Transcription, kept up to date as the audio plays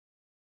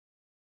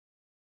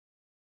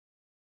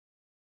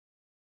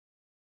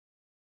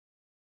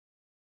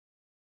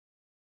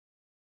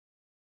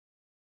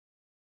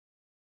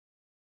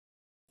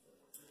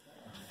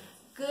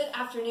Good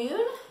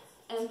afternoon,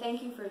 and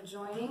thank you for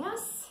joining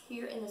us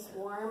here in this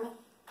warm,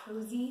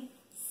 cozy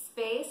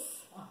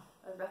space,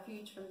 a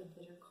refuge from the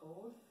bitter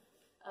cold,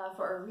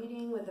 for a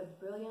reading with the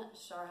brilliant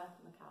Shara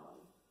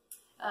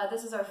McCallum.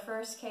 This is our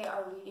first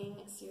KR Reading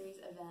Series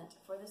event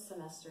for this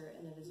semester,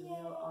 and it is a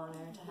real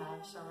honor to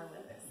have Shara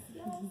with us,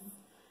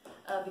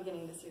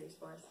 beginning the series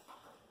for us.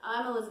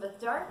 I'm Elizabeth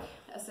Dark,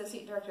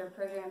 Associate Director of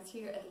Programs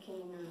here at the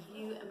Kenyon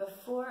Review, and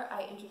before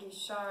I introduce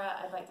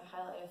Shara, I'd like to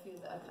highlight a few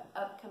of the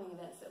upcoming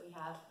events that we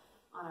have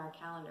on our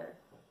calendar.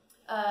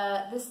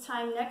 This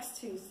time next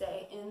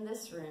Tuesday, in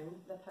this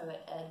room, the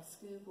poet Ed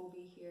Scoob will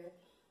be here.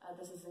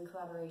 This is in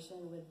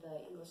collaboration with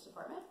the English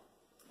department.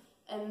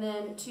 And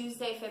then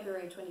Tuesday,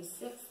 February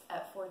 26th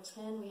at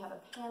 4:10, we have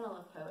a panel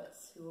of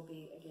poets who will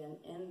be, again,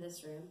 in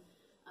this room.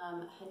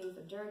 Hanif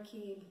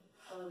Abdurraqib,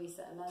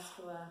 Eloisa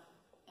Amezcua,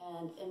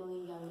 and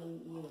Emily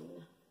Youngman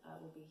Yoon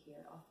will be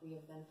here, all three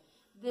of them.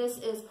 This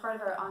is part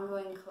of our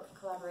ongoing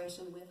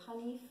collaboration with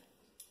Hanif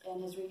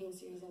and his reading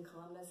series in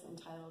Columbus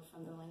entitled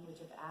From the Language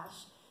of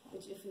Ash,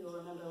 which, if you will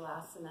remember,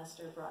 last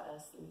semester brought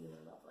us the Mueller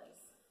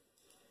Lovelace.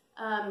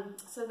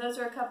 So those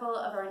are a couple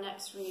of our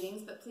next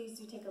readings, but please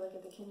do take a look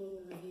at the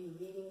Kenyon Review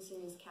reading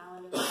series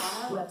calendar on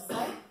our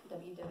website,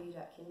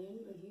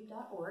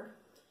 www.kenyonreview.org,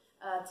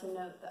 to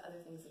note the other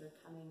things that are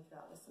coming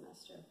throughout the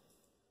semester.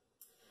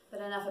 But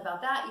enough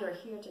about that. You are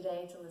here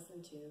today to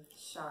listen to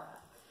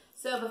Shara.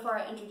 So before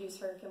I introduce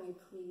her, can we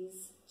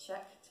please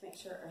check to make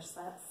sure our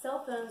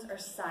cell phones are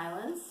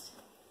silenced?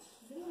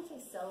 Does anyone say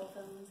cell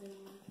phones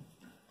anymore?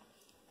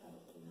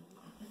 Probably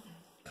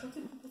not. What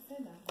did people say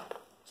that?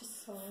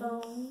 Just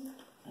phone.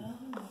 Oh.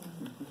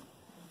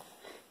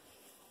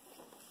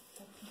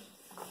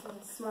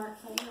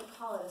 Smartphone. You don't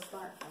call it a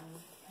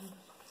smartphone.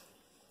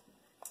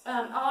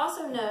 I'll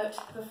also note,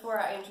 before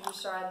I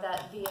introduce Shara,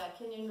 that the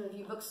Kenyon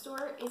Review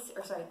bookstore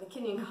the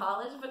Kenyon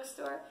College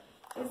bookstore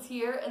is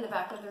here in the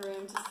back of the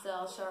room to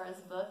sell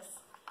Shara's books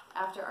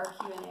after our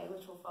Q&A,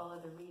 which will follow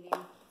the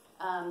reading.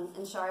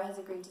 And Shara has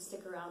agreed to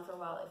stick around for a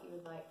while if you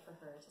would like for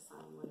her to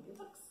sign one of your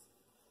books.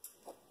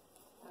 All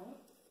right.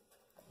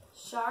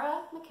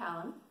 Shara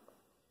McCallum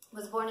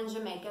was born in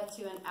Jamaica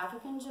to an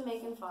African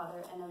Jamaican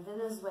father and a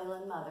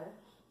Venezuelan mother,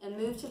 and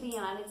moved to the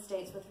United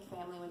States with her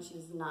family when she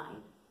was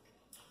 9.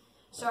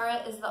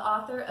 Shara is the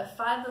author of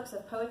 5 books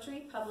of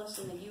poetry published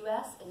in the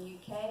U.S. and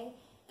U.K.,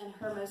 and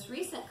her most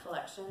recent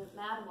collection,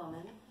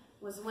 Madwoman,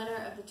 was winner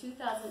of the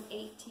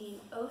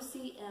 2018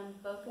 OCM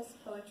Bocas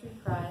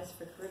Prize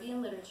for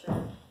Caribbean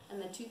Literature and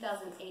the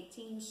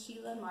 2018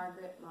 Sheila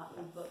Margaret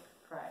Motley Book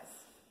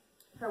Prize.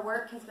 Her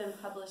work has been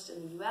published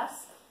in the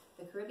U.S.,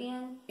 the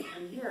Caribbean,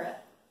 and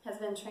Europe, has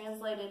been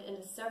translated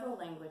into several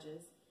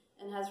languages,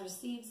 and has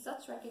received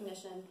such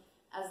recognition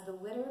as the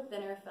Witter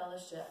Bynner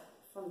Fellowship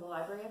from the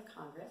Library of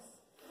Congress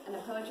and a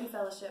Poetry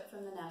Fellowship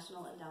from the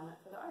National Endowment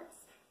for the Arts.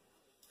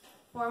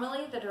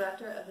 Formerly the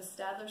director of the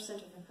Stadler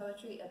Center for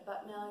Poetry at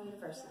Bucknell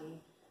University,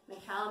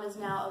 McCallum is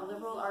now a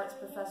liberal arts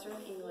professor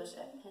of English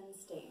at Penn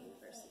State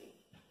University.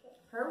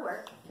 Her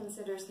work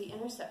considers the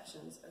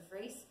intersections of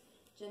race,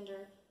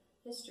 gender,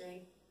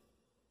 history,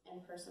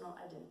 and personal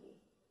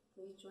identity.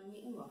 Please join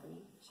me in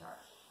welcoming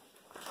Shara.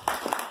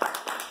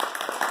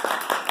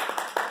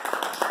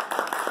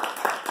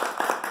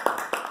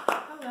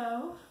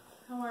 Hello,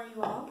 how are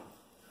you all?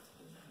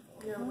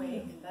 You're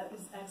awake, that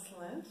is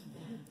excellent.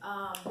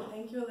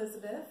 Thank you,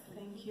 Elizabeth.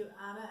 Thank you,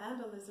 Anna and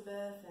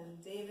Elizabeth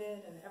and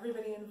David and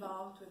everybody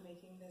involved with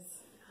making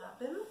this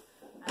happen.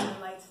 I'm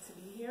delighted to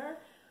be here.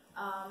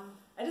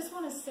 I just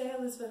want to say,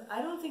 Elizabeth,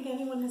 I don't think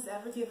anyone has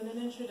ever given an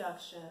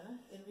introduction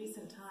in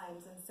recent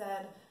times and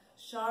said,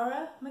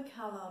 Shara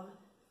McCallum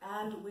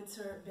and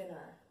Witter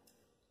Bynner.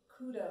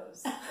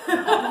 Kudos.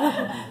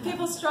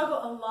 People struggle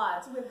a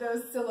lot with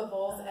those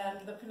syllables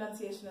and the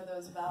pronunciation of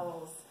those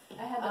vowels.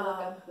 I had to look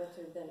up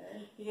Witter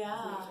Bynner. Yeah.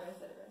 To make sure I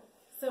said it right.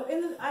 So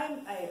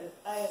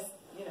I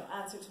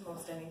answer to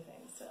most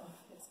anything, so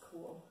it's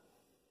cool.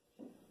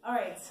 All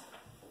right,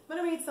 I'm going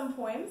to read some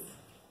poems,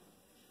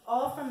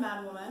 all from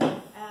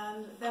Madwoman,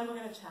 and then we're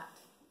going to chat.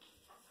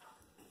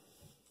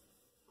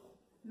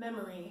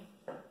 Memory.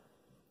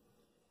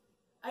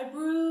 I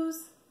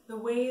bruise the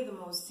way the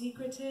most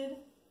secreted,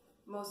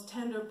 most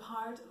tender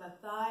part of a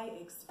thigh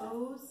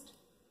exposed,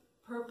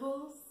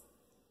 purples,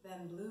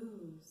 then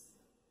blues.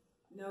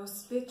 No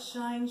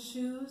spit-shine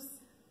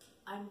shoes,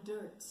 I'm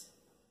dirt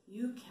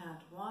you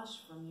can't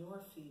wash from your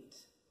feet.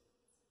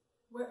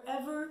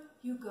 Wherever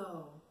you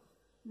go,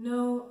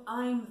 know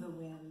I'm the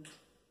wind,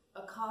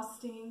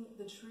 accosting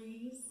the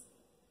trees,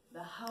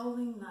 the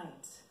howling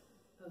night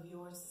of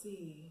your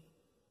sea.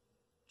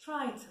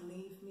 Try to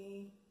leave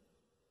me,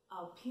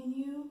 I'll pin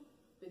you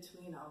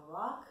between a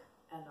rock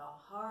and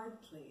a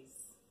hard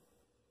place.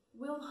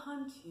 We'll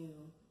hunt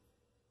you,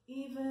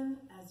 even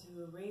as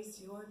you erase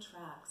your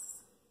tracks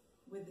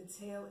with the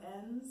tail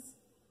ends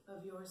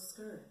of your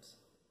skirt.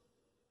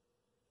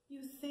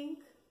 You think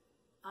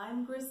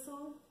I'm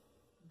gristle,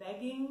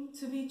 begging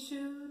to be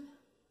chewed?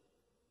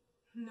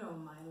 No,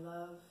 my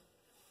love,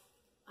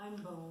 I'm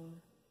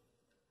bone.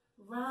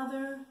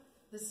 Rather,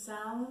 the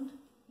sound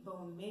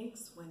bone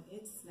makes when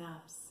it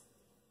snaps.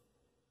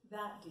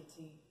 That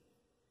ditty,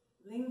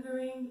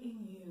 lingering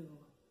in you,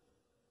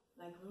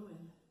 like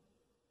ruin.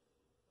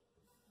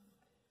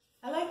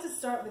 I like to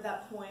start with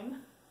that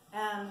poem,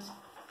 and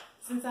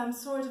since I'm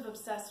sort of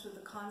obsessed with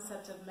the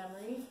concept of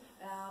memory,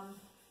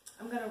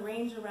 I'm going to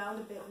range around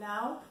a bit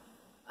now.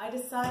 I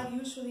decide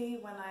usually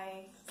when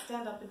I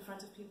stand up in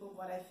front of people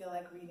what I feel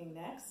like reading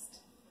next,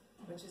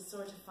 which is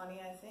sort of funny,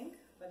 I think,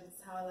 but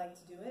it's how I like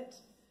to do it.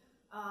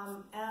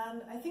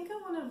 And I think I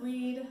want to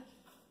read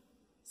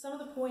some of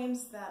the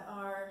poems that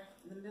are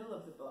in the middle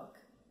of the book,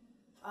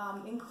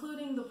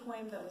 including the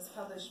poem that was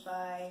published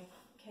by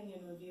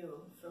Kenyon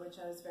Review, for which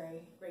I was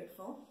very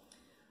grateful.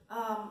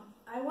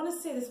 I want to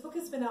say this book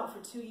has been out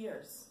for 2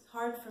 years.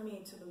 Hard for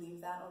me to believe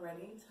that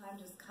already. Time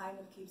just kind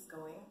of keeps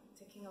going,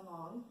 ticking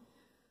along.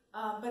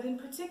 But in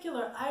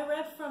particular, I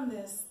read from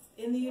this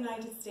in the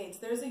United States.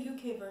 There's a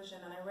UK version,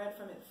 and I read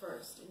from it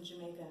first in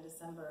Jamaica in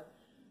December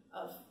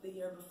of the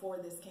year before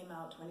this came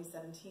out,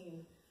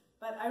 2017.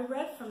 But I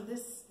read from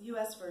this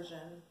US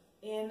version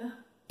in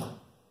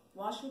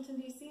Washington,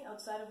 D.C.,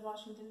 outside of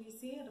Washington,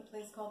 D.C., at a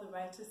place called the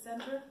Witter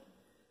Center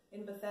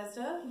in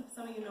Bethesda.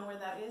 Some of you know where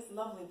that is.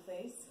 Lovely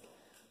place.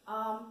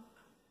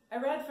 I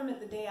read from it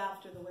the day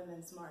after the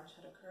Women's March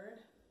had occurred.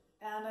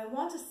 And I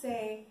want to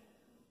say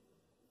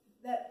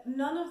that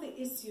none of the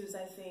issues,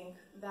 I think,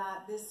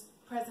 that this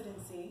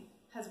presidency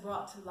has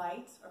brought to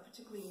light are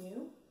particularly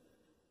new.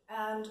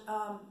 And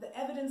the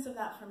evidence of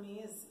that for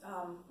me is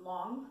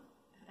long,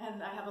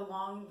 and I have a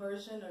long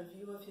version or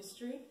view of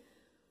history.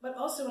 But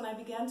also when I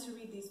began to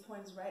read these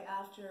poems right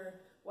after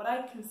what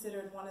I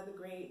considered one of the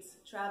great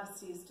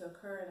travesties to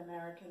occur in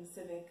American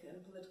civic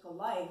and political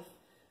life,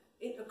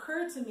 it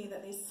occurred to me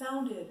that they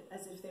sounded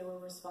as if they were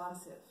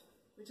responsive,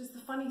 which is the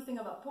funny thing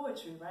about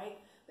poetry, right?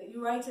 That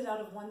you write it out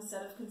of one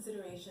set of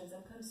considerations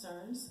and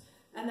concerns,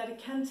 and that it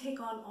can take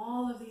on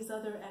all of these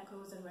other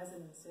echoes and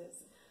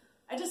resonances.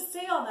 I just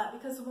say all that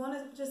because I want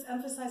to just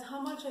emphasize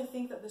how much I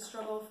think that the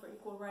struggle for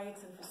equal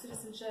rights and for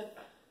citizenship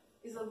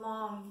is a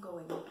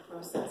long-going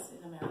process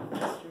in American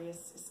history.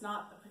 It's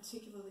not a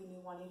particularly new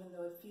one, even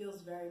though it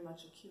feels very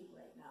much acute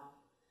right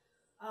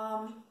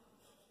now.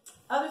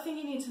 Other thing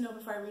you need to know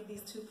before I read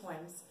these 2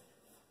 poems.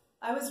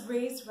 I was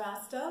raised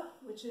Rasta,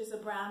 which is a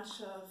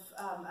branch of,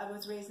 I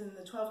was raised in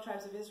the 12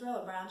 Tribes of Israel,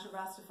 a branch of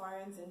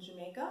Rastafarians in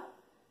Jamaica.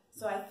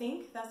 So I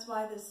think that's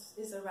why this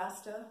is a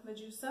Rasta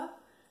Medusa.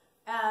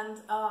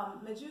 And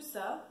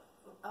Medusa,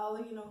 all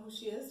of you know who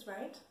she is,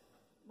 right?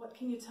 What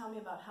can you tell me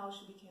about how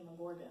she became a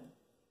Gorgon?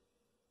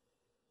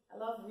 I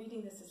love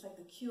reading this. It's like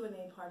the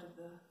Q&A part of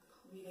the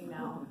reading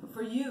now.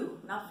 For you,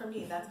 not for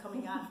me. That's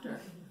coming after.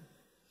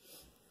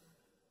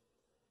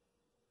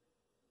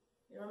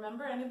 You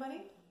remember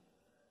anybody?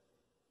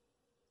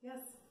 Yes?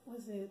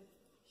 Was it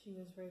she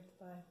was raped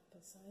by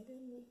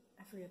Poseidon?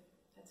 I forget.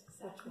 That's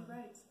exactly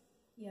right.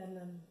 Yeah, and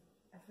then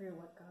I forget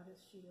what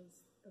goddess she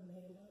was the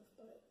maiden of,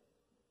 but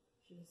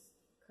she was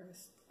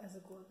cursed as a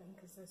Gorgon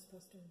because they're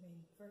supposed to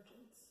remain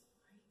virgins.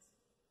 Right.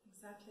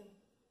 Exactly.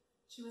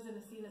 She was in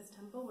Athena's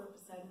temple where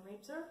Poseidon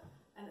rapes her,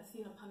 and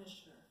Athena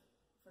punished her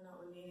for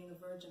not remaining a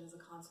virgin as a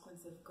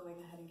consequence of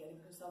going ahead and getting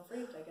herself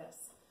raped, I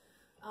guess.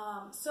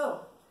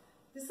 So,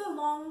 this is a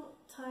long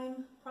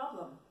time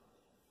problem.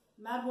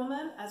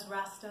 Madwoman as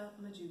Rasta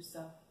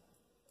Medusa.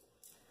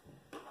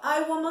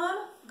 I,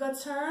 woman, go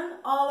turn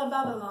all of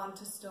Babylon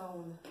to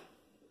stone.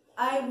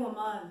 I,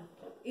 woman,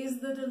 is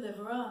the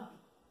deliverer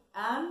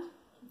and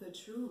the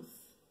truth.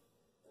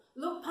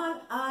 Look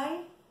pon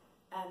I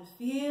and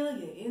feel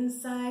your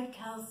inside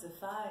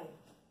calcify.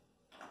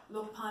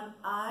 Look pon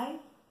I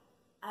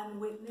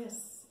and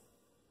witness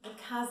the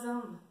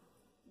chasm,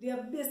 the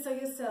abyss of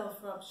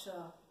yourself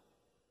rupture.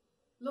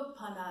 Look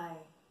pon I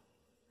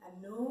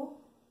and know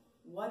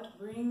what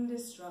bring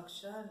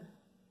destruction.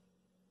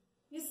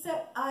 You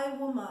say I,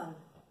 woman,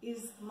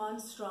 is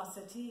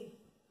monstrosity,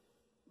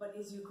 but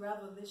is you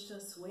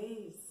gravelicious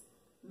ways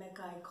make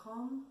I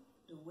come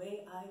the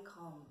way I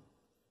come.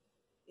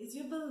 Is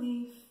you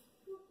belief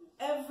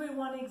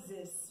everyone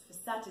exists for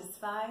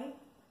satisfy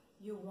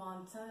you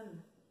wantonness.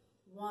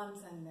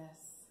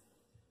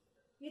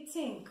 You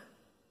think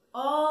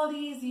all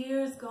these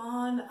years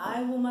gone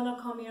I, woman, a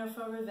come here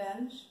for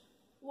revenge?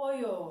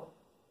 Woyo,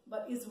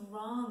 but is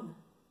wrong.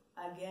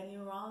 Again,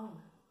 you're wrong.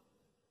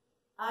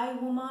 I,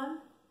 woman,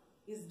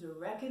 is the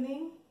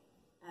reckoning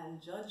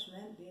and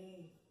judgment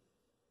day.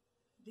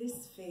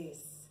 This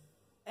face,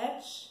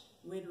 etched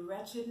with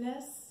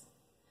wretchedness,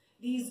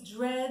 these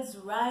dreads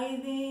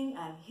writhing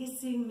and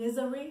hissing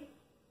misery,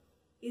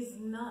 is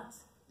not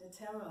the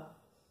terror.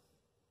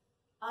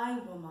 I,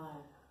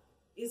 woman,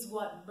 is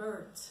what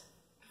birthed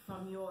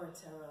from your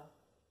terror.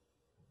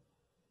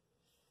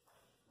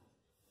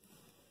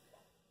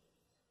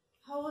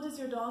 How old is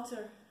your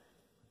daughter?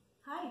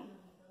 Hi.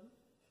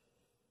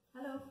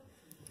 Hello.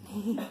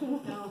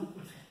 No.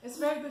 It's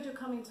very good you're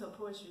coming to a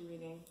poetry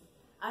reading.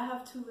 I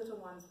have 2 little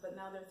ones, but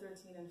now they're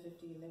 13 and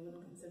 15. They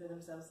wouldn't consider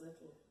themselves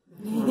little.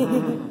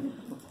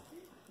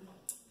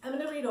 I'm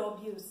going to read O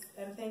Abuse,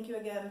 and thank you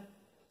again,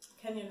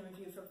 Kenyon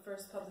Review, for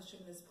first publishing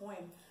this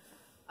poem.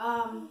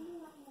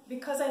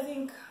 Because I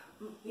think,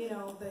 you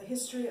know, the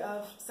history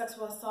of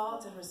sexual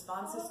assault and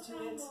responses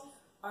to it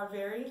are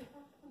varied.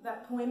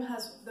 That poem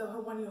has, the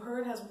one you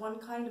heard has one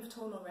kind of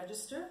tonal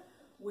register,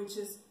 which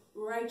is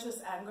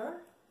righteous anger.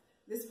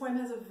 This poem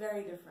has a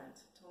very different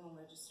tonal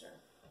register.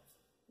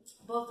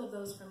 Both of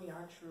those for me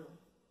are true.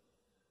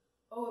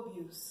 Oh,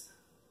 abuse.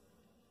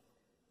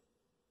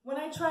 When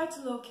I try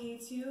to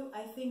locate you,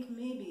 I think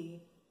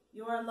maybe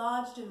you are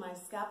lodged in my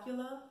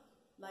scapula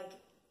like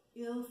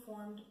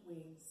ill-formed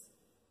wings.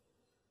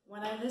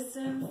 When I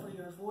listen for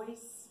your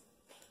voice,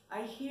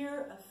 I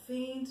hear a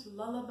faint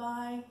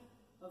lullaby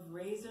of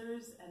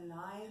razors and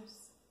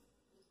knives,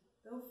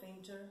 though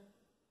fainter.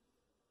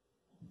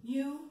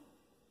 You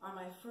are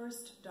my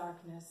first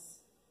darkness,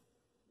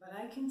 but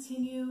I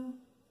continue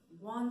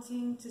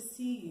wanting to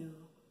see you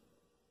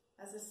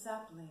as a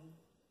sapling,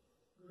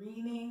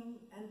 greening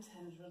and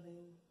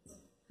tendriling.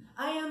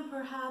 I am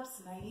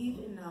perhaps naive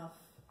enough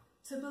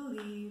to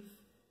believe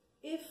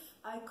if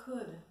I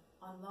could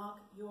unlock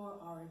your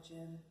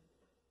origin,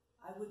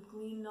 I would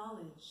glean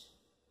knowledge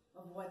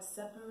of what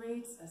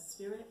separates a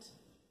spirit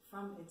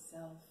from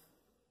itself,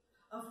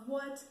 of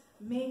what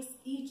makes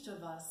each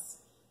of us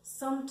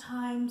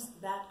sometimes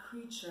that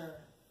creature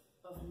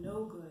of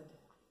no good,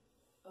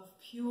 of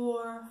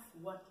pure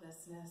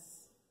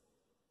whatlessness.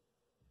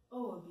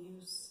 Oh,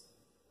 abuse,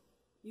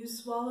 you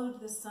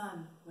swallowed the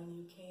sun when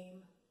you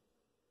came,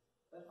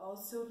 but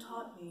also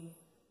taught me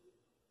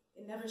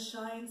it never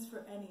shines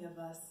for any of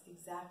us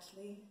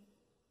exactly.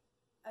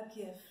 A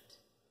gift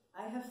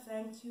I have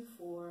thanked you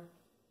for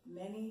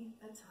many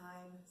a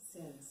time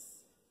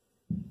since.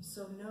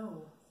 So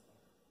no,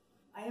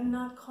 I am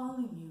not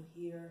calling you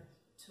here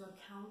to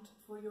account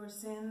for your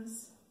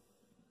sins.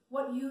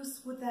 What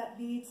use would that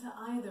be to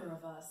either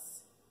of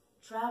us,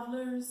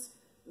 travelers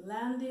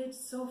landed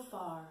so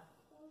far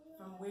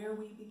from where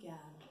we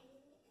began?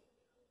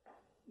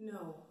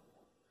 No,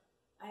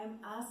 I am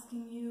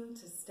asking you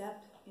to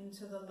step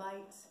into the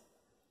light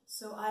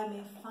so I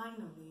may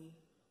finally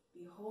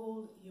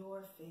behold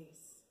your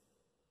face.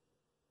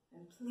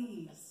 And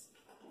please,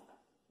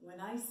 when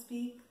I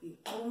speak the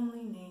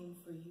only name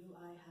for you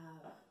I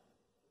have,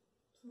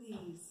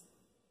 please,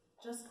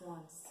 just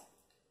once,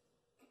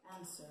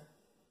 answer.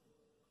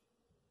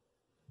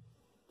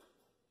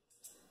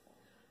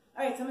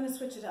 All right, so I'm going to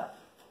switch it up.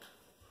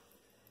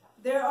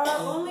 There are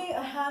only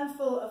a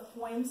handful of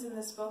poems in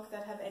this book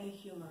that have any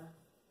humor.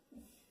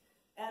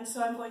 And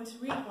so I'm going to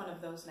read one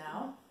of those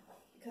now,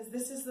 because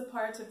this is the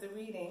part of the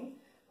reading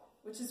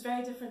which is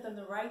very different than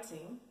the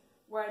writing,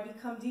 where I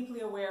become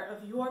deeply aware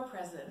of your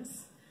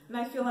presence, and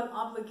I feel an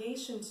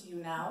obligation to you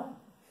now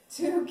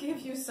to give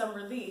you some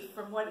relief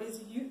from what is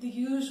the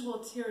usual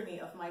tyranny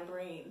of my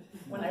brain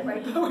when I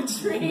write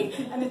poetry,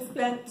 and it's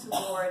bent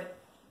toward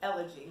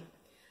elegy.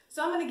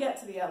 So I'm going to get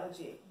to the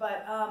elegy,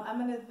 but I'm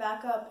going to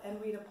back up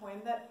and read a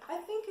poem that I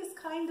think is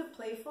kind of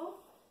playful.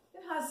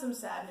 It has some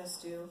sadness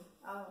too.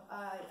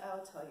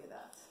 I'll tell you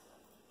that.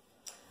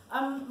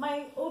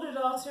 My older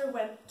daughter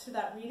went to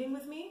that reading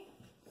with me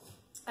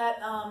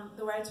at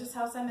the writer's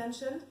house I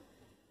mentioned,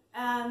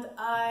 and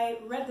I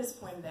read this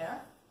poem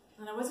there,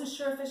 and I wasn't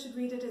sure if I should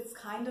read it. It's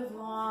kind of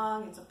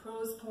long, it's a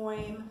prose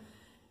poem,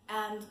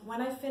 and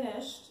when I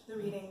finished the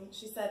reading,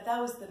 she said,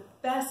 "That was the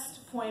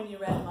best poem you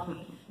read,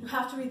 Mommy. You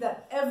have to read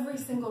that every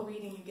single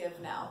reading you give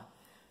now."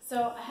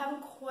 So I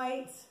haven't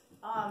quite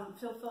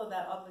fulfilled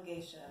that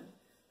obligation,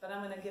 but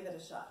I'm going to give it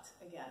a shot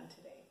again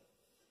today.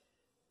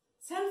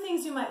 10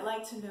 things you might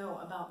like to know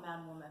about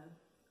Madwoman.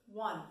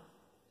 1.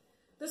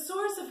 The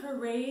source of her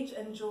rage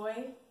and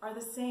joy are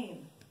the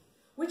same,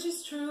 which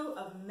is true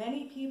of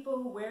many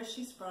people where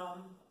she's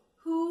from,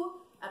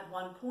 who, at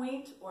one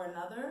point or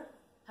another,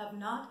 have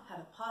not had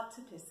a pot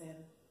to piss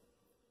in.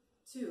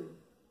 2.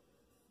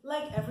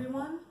 Like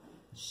everyone,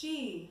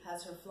 she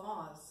has her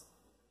flaws.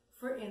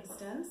 For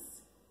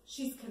instance,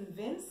 she's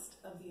convinced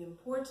of the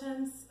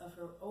importance of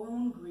her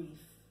own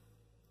grief.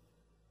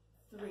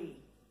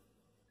 3.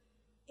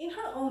 In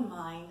her own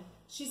mind,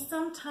 she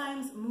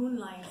sometimes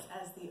moonlights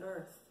as the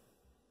earth.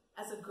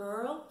 As a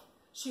girl,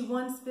 she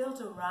once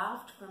built a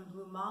raft from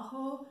blue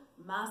maho,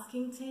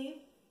 masking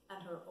tape,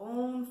 and her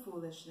own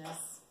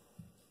foolishness.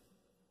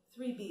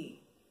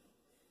 3b.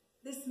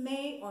 This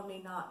may or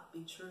may not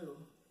be true,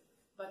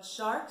 but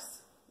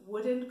sharks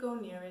wouldn't go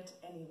near it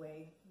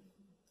anyway.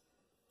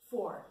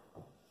 4.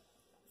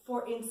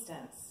 For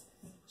instance,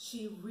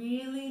 she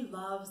really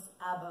loves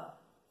ABBA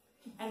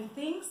and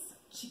thinks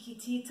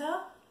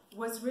Chiquitita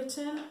was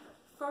written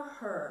for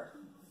her,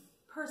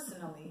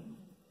 personally.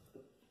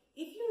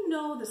 If you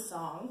know the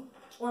song,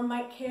 or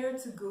might care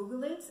to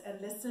Google it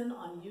and listen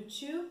on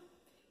YouTube,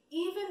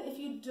 even if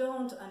you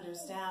don't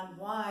understand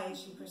why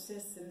she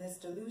persists in this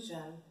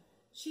delusion,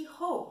 she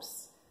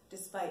hopes,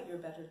 despite your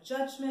better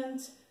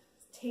judgment,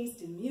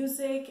 taste in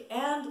music,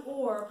 and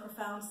or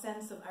profound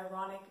sense of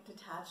ironic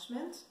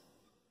detachment,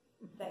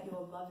 that you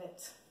will love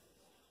it.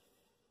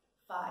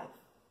 5.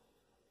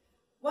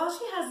 While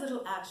she has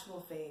little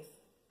actual faith,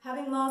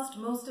 having lost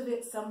most of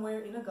it somewhere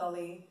in a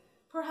gully,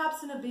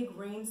 perhaps in a big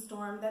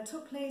rainstorm that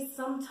took place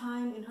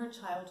sometime in her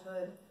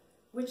childhood,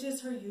 which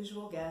is her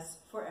usual guess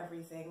for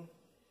everything,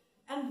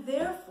 and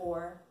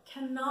therefore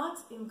cannot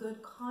in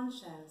good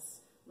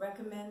conscience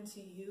recommend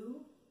to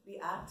you the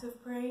act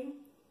of praying,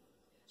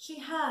 she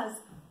has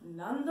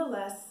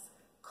nonetheless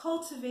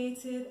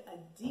cultivated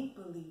a deep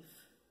belief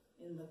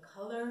in the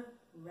color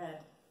red,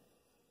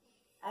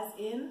 as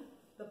in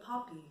the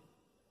poppy,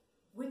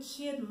 which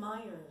she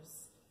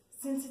admires,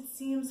 since it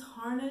seems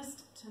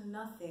harnessed to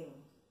nothing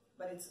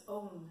but its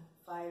own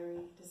fiery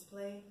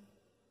display.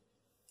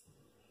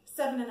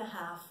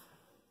 7.5.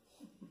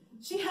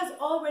 She has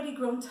already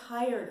grown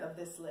tired of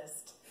this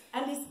list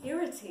and is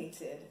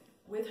irritated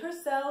with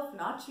herself,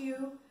 not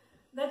you,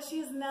 that she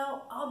is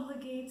now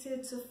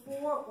obligated to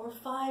 4 or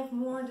 5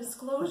 more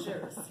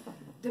disclosures,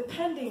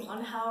 depending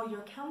on how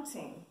you're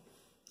counting.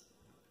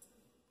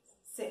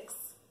 6.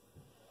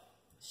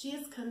 She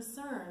is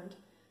concerned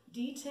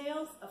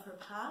details of her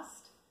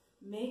past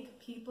make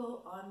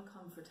people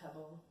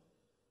uncomfortable.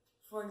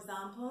 For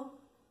example,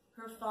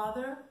 her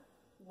father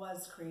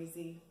was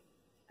crazy,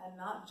 and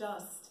not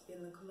just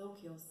in the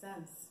colloquial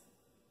sense.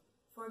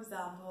 For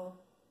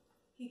example,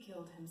 he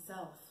killed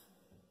himself.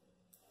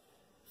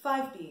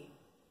 5b.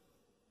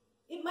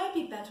 It might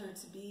be better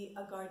to be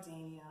a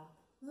gardenia,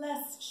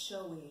 less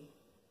showy.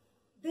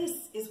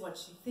 This is what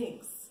she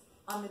thinks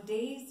on the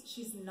days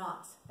she's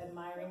not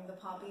admiring the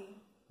poppy.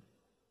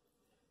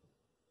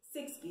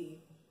 6b.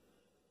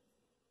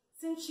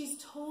 Since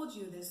she's told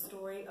you this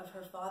story of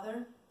her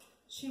father,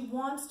 she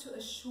wants to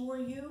assure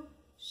you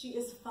she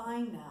is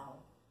fine now,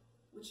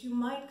 which you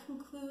might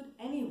conclude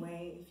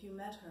anyway if you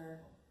met her,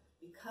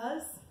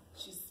 because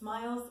she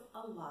smiles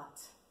a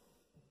lot.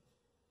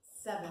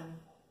 7.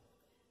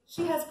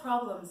 She has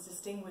problems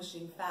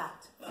distinguishing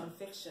fact from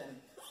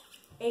fiction.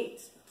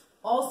 8.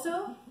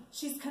 Also,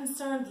 she's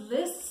concerned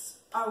lists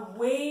are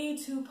way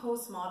too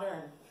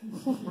postmodern.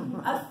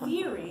 A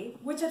theory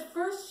which at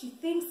first she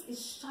thinks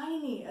is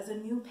shiny as a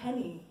new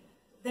penny,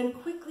 then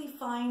quickly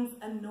finds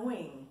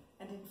annoying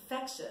and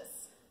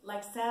infectious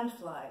like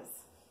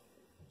sandflies.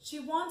 She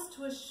wants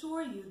to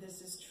assure you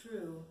this is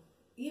true,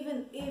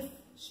 even if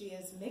she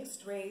is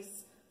mixed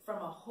race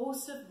from a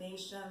host of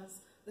nations,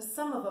 the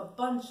sum of a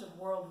bunch of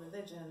world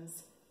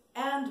religions,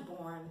 and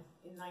born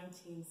in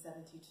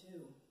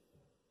 1972.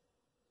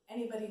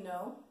 Anybody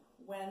know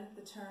when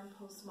the term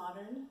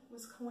postmodern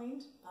was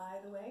coined, by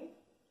the way?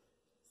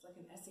 It's like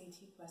an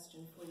SAT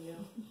question for you.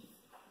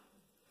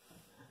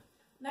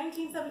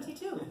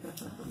 1972.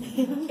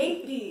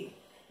 8b.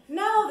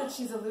 Now that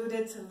she's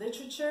alluded to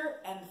literature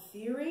and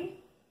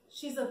theory,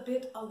 she's a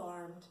bit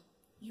alarmed.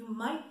 You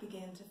might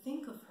begin to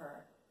think of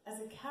her as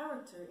a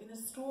character in a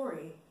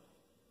story.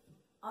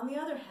 On the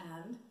other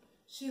hand,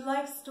 she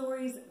likes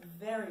stories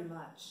very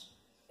much,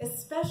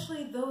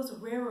 especially those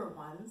rarer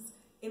ones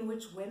in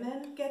which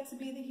women get to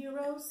be the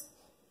heroes.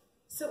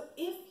 So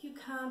if you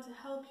can't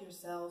help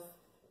yourself,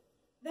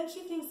 then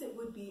she thinks it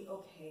would be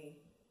okay,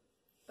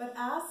 but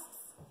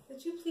asks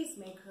that you please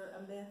make her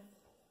a myth.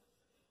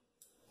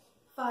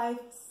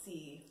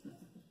 5c.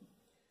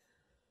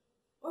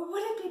 Or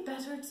would it be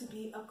better to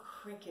be a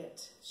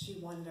cricket, she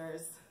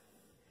wonders.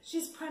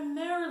 She's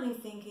primarily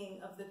thinking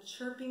of the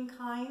chirping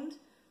kind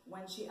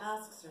when she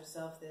asks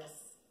herself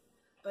this.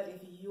 But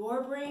if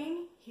your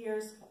brain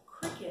hears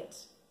cricket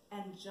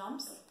and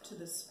jumps to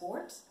the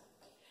sport,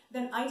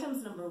 then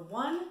items number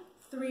 1,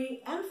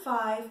 3, and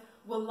 5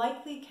 will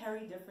likely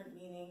carry different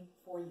meaning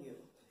for you.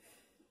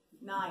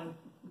 9.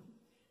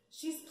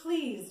 She's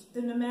pleased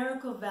the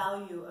numerical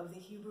value of the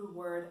Hebrew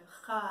word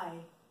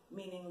chai,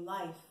 meaning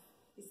life,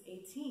 is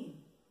 18,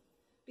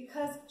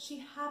 because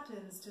she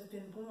happens to have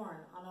been born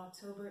on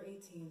October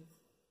 18th.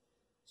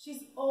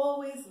 She's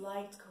always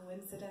liked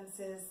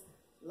coincidences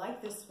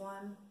like this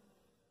one,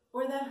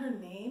 or that her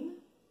name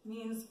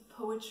means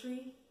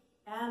poetry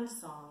and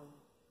song,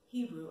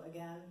 Hebrew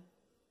again,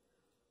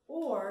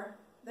 or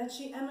that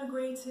she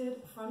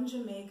emigrated from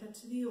Jamaica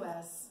to the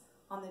US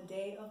on the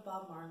day of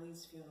Bob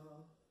Marley's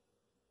funeral.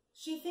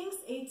 She thinks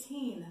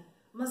 18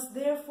 must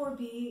therefore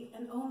be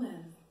an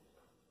omen,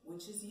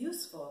 which is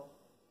useful,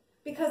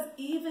 because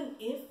even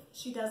if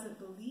she doesn't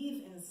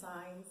believe in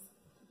signs,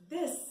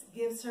 this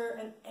gives her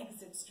an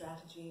exit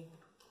strategy.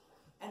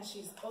 And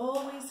she's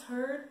always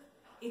heard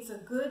it's a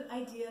good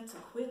idea to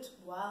quit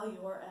while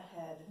you're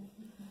ahead,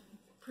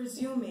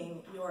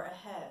 presuming you're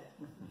ahead.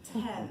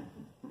 10.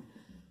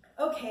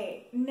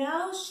 Okay,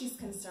 now she's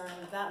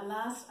concerned that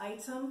last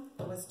item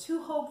was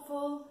too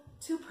hopeful,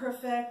 too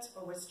perfect,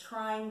 or was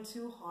trying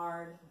too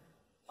hard.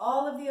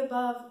 All of the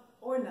above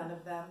or none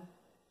of them.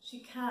 She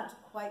can't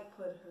quite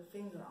put her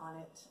finger on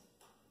it.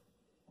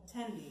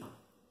 10b.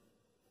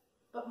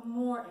 But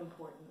more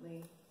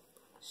importantly,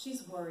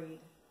 she's worried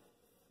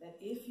that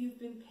if you've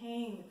been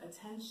paying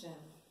attention,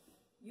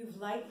 you've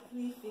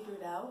likely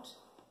figured out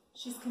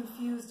she's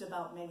confused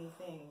about many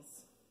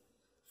things.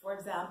 For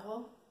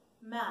example,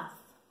 math,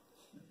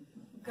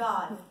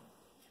 God,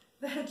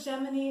 the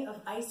hegemony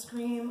of ice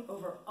cream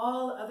over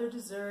all other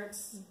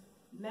desserts,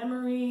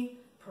 memory,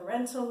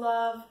 parental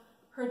love,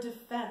 her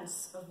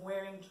defense of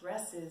wearing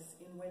dresses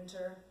in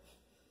winter,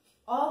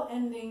 all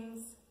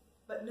endings,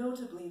 but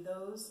notably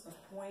those of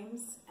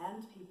poems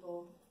and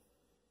people,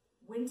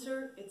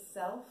 winter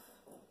itself,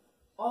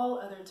 all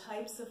other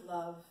types of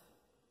love,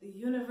 the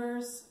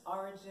universe,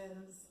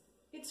 origins,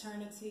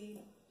 eternity,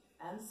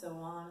 and so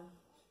on.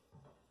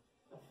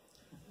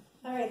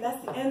 All right,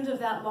 that's the end of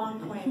that long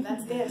poem.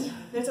 That's it.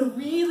 There's a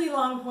really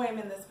long poem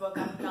in this book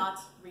I'm not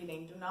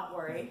reading. Do not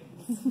worry.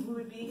 We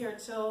would be here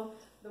till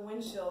the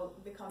wind chill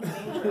becomes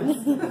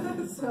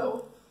dangerous.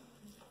 So,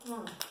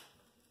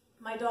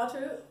 my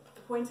daughter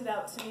pointed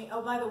out to me,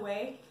 oh, by the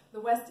way, the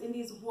West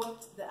Indies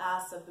whooped the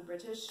ass of the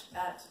British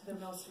at the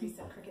most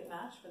recent cricket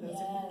match, for those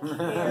of you who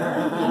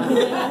care.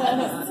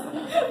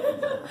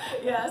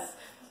 Yes.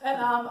 And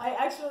I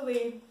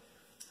actually,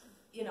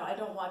 you know, I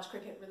don't watch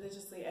cricket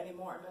religiously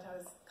anymore, but I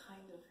was kind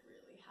of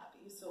really happy.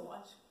 You still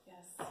watch?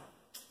 Yes.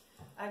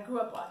 I grew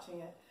up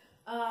watching it.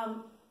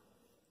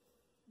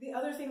 The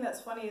other thing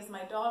that's funny is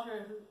my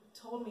daughter, who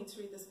told me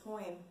to read this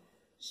poem,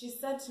 she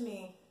said to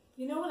me,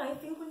 you know what I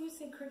think when you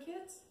say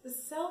cricket? The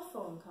cell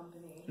phone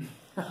company.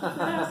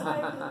 And I was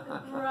like,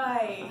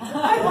 right.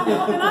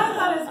 And I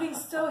thought I was being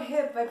so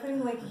hip by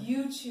putting like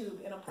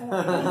YouTube in a poem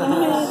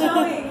and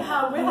showing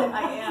how with it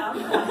I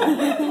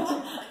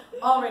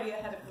am. Already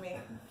ahead of me.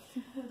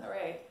 All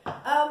right.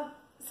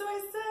 So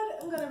I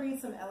said I'm going to read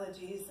some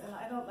elegies, and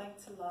I don't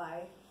like to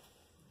lie.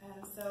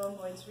 And so I'm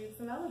going to read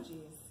some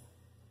elegies.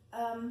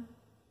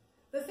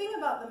 The thing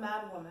about the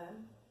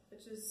Madwoman,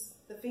 which is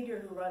the figure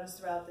who runs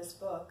throughout this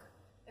book,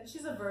 and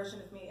she's a version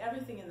of me.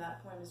 Everything in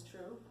that poem is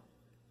true,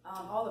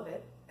 all of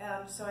it.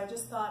 So I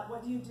just thought,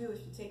 what do you do if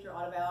you take your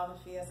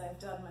autobiography, as I've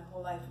done my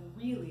whole life, and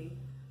really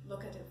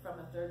look at it from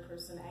a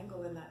third-person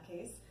angle in that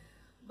case?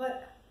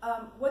 But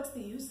what's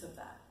the use of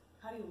that?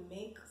 How do you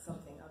make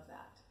something of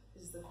that,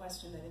 is the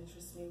question that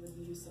interests me with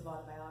the use of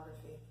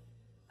autobiography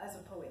as a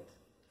poet.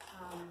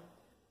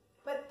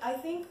 But I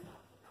think,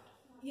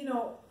 you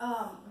know,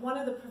 one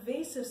of the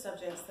pervasive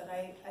subjects that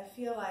I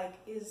feel like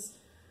is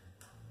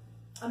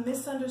a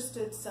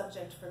misunderstood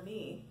subject for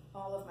me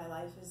all of my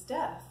life is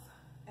death.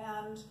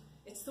 And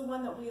it's the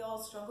one that we all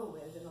struggle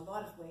with in a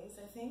lot of ways,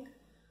 I think.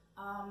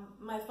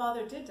 My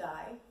father did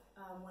die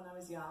when I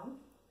was young,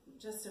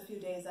 just a few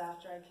days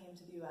after I came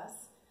to the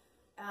US.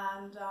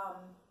 And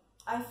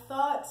I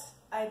thought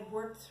I'd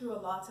worked through a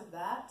lot of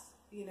that,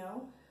 you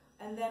know,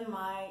 and then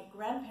my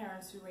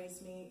grandparents who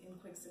raised me in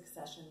quick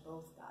succession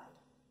both died.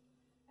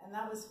 And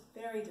that was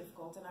very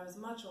difficult, and I was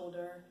much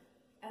older.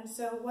 And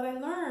so what I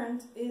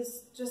learned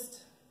is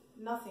just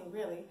nothing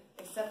really,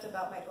 except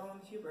about my own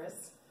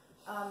hubris,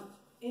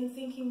 in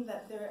thinking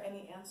that there are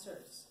any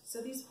answers.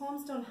 So these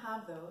poems don't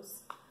have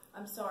those,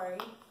 I'm sorry,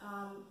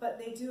 but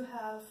they do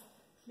have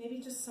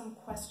maybe just some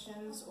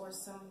questions or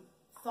some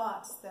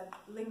thoughts that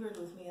lingered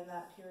with me in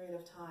that period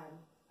of time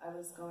I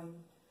was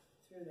going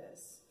through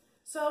this.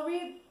 So I'll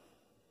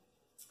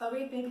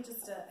read maybe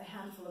just a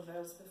handful of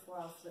those before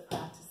I'll flip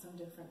back to some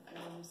different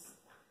poems.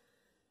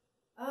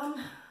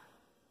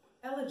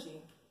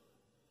 Elegy.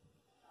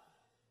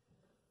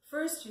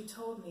 First you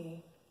told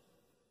me,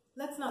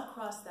 let's not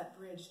cross that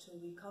bridge till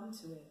we come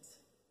to it.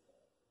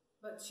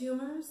 But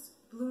tumors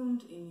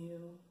bloomed in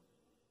you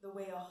the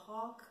way a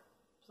hawk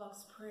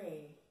plucks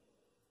prey,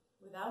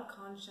 without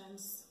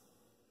conscience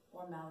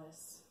or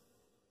malice.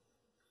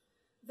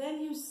 Then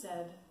you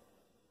said,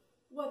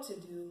 what to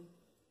do?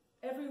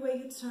 Every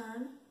way you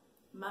turn,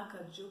 Maka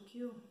juk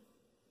you,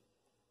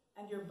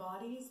 and your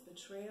body's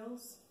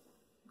betrayals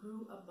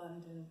grew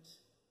abundant.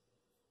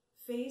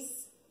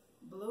 Face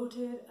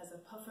bloated as a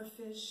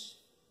pufferfish,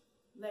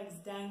 legs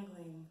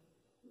dangling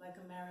like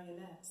a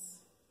marionette's.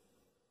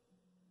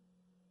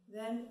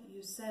 Then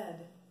you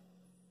said,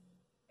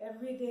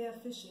 every day a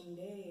fishing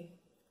day,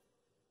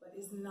 but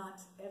is not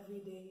every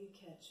day you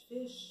catch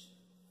fish.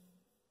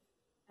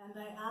 And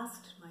I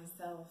asked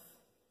myself,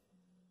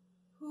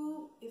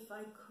 who, if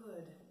I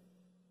could,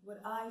 would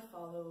I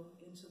follow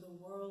into the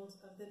world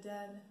of the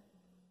dead?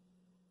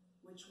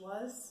 Which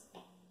was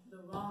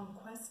the wrong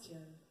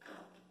question,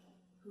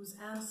 whose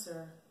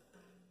answer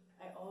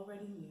I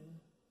already knew.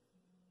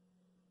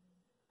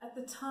 At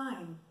the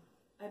time,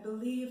 I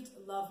believed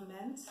love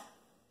meant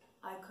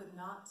I could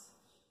not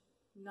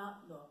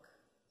look.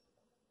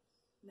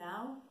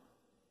 Now,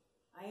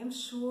 I am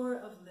sure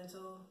of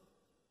little,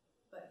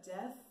 but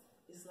death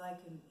is like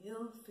an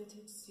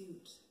ill-fitted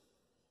suit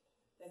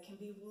that can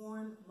be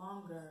worn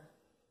longer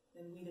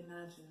than we'd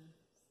imagine.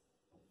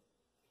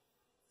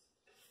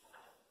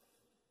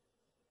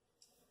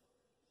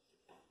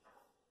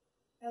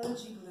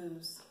 Elegy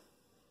Blues.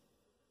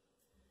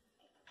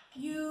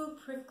 You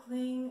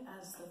prickling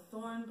as the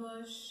thorn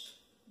bush,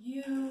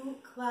 you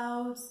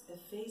clouds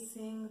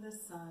effacing the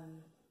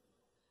sun,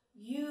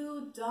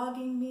 you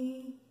dogging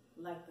me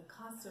like the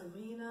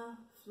Kasarina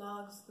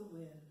flogs the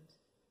wind.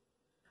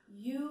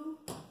 You,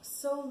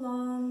 so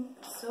long,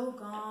 so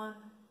gone,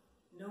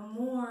 no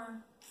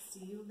more,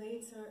 see you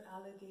later,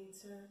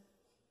 alligator.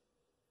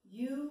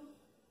 You,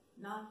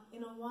 not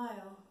in a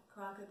while,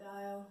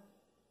 crocodile.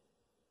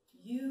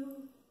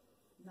 You,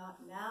 not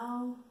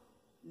now,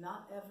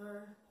 not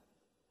ever,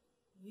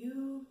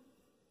 you,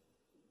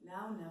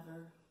 now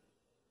never.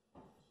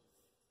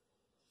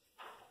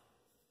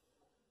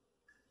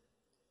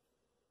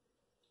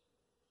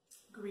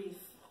 Grief,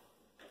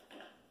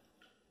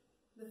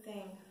 the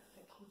thing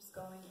that keeps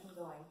going and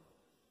going.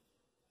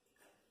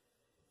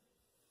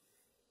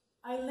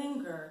 I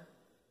linger,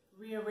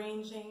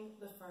 rearranging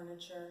the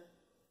furniture,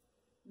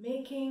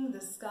 making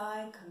the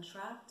sky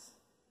contract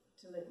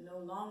till it no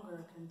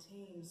longer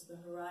contains the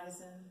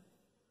horizon.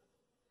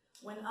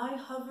 When I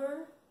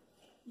hover,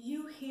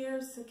 you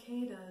hear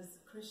cicadas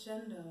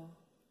crescendo.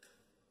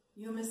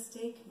 You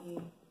mistake me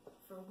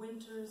for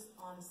winter's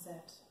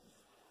onset,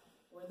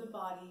 or the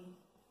body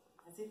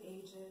as it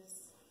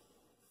ages.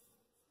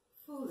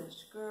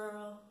 Foolish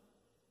girl,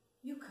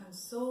 you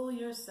console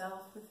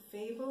yourself with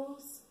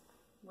fables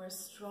where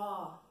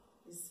straw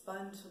is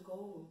spun to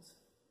gold,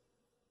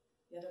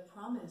 yet a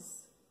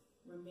promise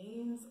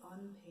remains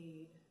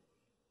unpaid.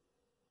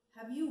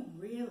 Have you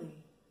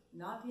really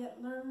not yet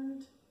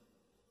learned?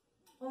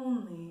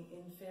 Only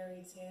in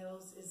fairy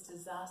tales is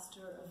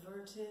disaster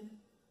averted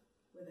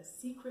with a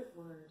secret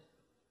word.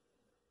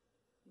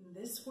 In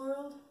this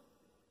world,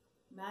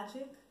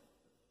 magic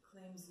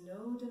claims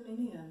no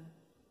dominion.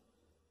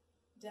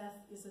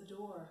 Death is a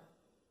door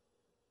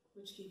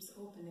which keeps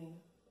opening.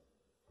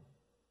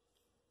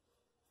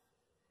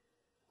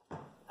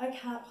 I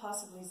can't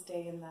possibly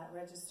stay in that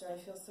register. I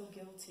feel so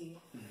guilty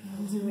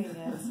doing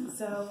it.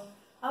 So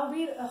I'll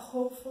read a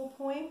hopeful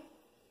poem,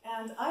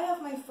 and I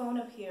have my phone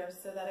up here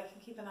so that I can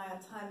keep an eye on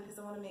time because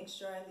I want to make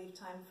sure I leave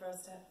time for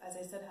us to, as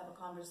I said, have a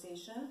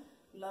conversation.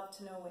 Love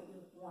to know what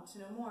you want to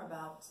know more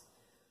about.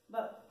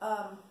 But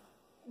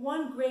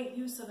one great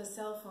use of a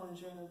cell phone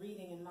during a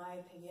reading, in my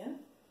opinion,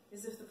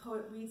 is if the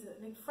poet reads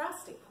an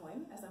ekphrastic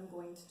poem, as I'm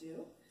going to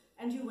do,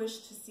 and you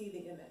wish to see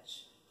the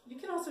image. You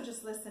can also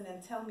just listen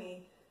and tell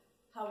me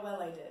how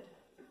well I did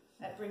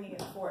at bringing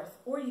it forth.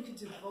 Or you could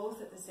do both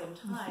at the same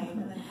time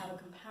and then have a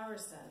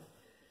comparison.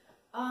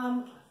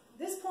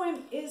 This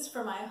poem is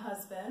for my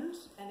husband,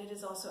 and it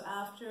is also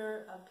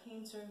after a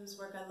painter whose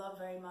work I love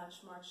very much,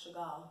 Marc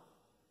Chagall.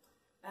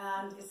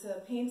 And it's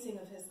a painting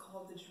of his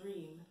called The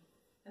Dream.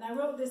 And I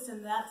wrote this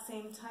in that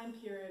same time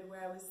period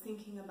where I was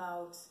thinking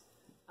about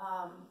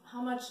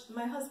how much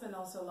my husband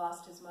also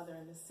lost his mother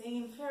in the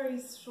same very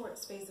short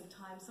space of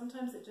time.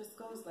 Sometimes it just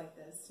goes like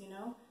this, you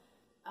know?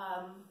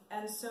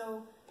 And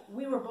so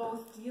we were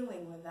both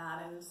dealing with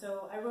that, and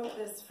so I wrote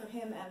this for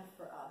him and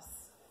for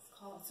us.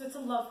 So it's a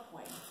love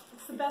poem.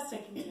 It's the best I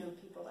can do,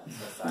 people, I'm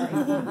so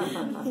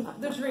sorry.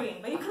 The Dream.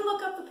 But you can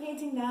look up the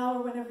painting now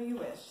or whenever you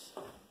wish.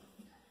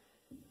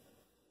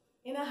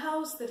 In a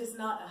house that is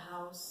not a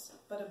house,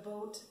 but a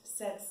boat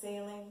set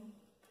sailing,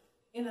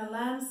 in a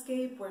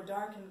landscape where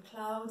darkened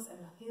clouds and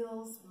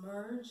hills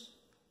merge,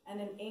 and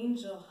an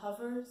angel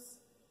hovers,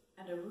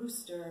 and a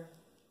rooster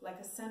like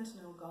a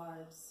sentinel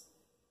guards.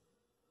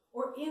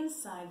 Or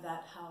inside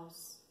that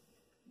house,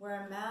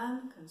 where a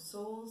man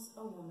consoles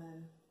a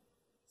woman,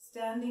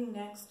 standing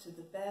next to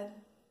the bed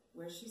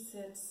where she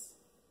sits,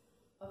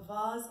 a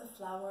vase of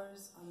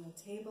flowers on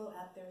the table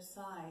at their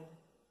side.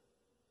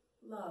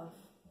 Love,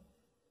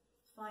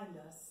 find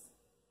us.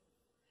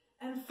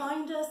 And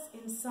find us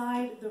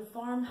inside the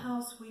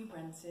farmhouse we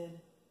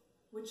rented,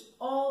 which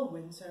all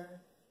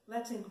winter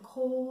let in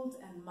cold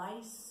and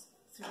mice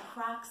through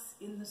cracks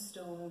in the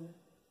stone,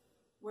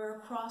 where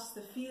across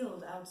the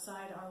field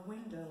outside our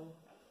window,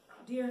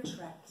 deer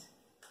trekked,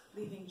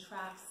 leaving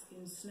tracks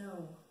in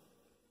snow.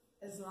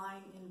 As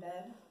lying in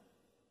bed,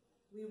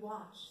 we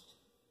watched.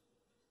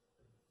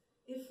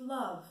 If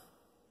love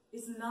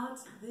is not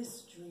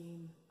this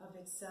dream of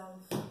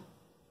itself,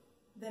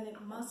 then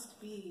it must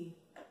be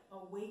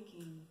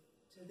awaking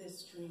to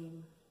this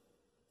dream.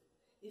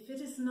 If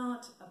it is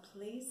not a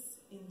place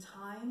in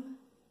time,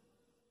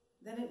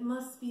 then it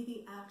must be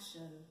the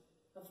action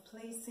of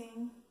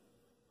placing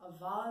a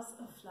vase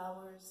of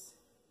flowers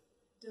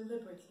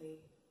deliberately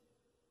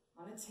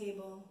on a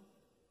table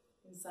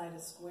inside a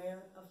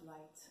square of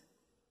light.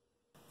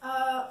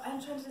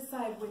 I'm trying to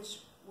decide which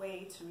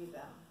way to read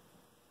them.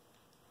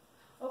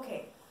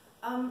 Okay,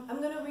 I'm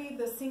going to read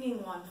the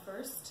singing one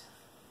first,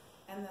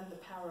 and then the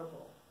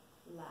parable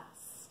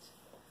last.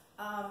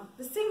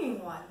 The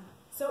singing one,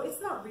 so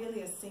it's not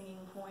really a singing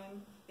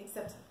poem,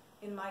 except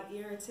in my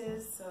ear it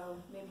is,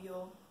 so maybe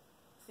you'll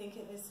think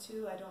it is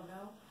too, I don't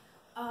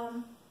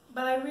know.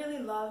 But I really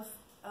love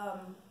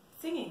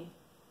singing,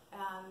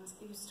 and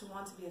I used to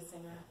want to be a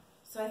singer.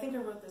 So I think I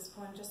wrote this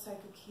poem just so I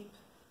could keep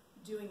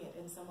doing it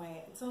in some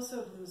way. It's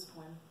also a blues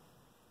poem.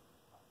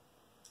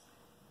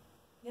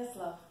 Yes,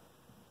 love?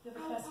 You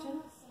have a question?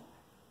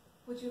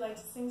 Would you like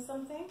to sing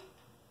something?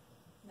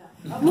 No.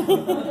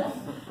 Okay.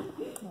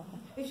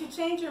 If you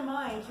change your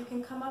mind, you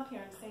can come up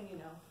here and sing, you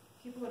know.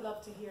 People would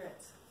love to hear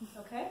it.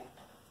 Okay?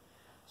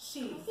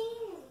 She.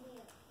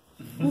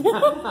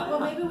 Well,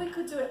 maybe we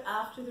could do it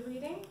after the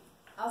reading.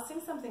 I'll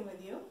sing something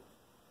with you.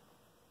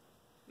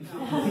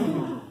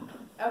 No.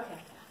 Okay.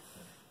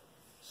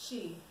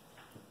 She.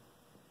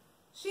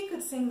 She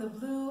could sing the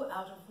blue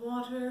out of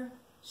water.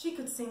 She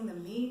could sing the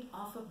meat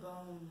off a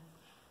bone.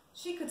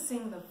 She could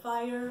sing the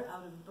fire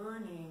out of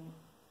burning.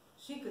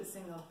 She could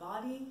sing a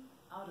body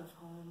out of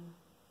home.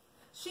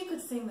 She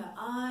could sing the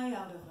eye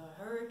out of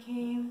a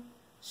hurricane.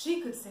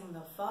 She could sing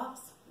the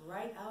fox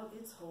right out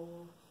its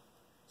hole.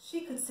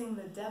 She could sing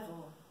the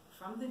devil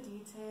from the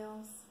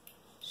details.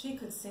 She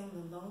could sing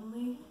the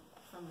lonely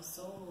from the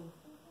soul.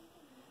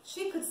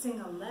 She could sing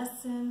a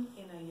lesson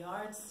in a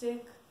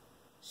yardstick.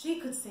 She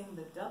could sing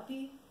the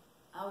duppy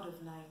out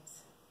of night.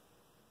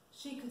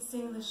 She could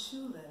sing the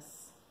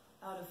shoeless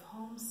out of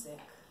homesick.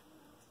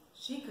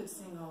 She could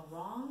sing a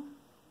wrong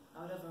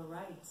out of a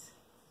right.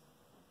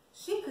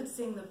 She could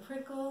sing the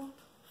prickle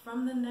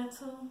from the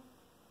nettle.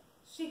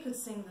 She could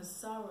sing the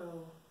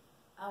sorrow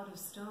out of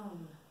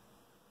stone.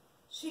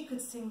 She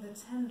could sing the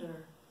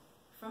tender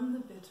from the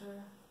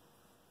bitter.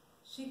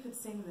 She could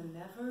sing the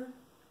never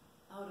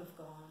out of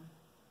gone.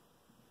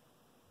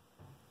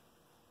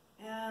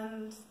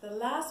 And the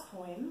last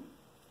poem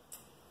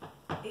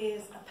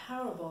is a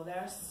parable. There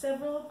are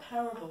several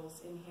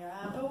parables in here.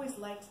 I've always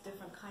liked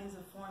different kinds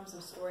of forms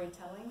of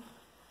storytelling.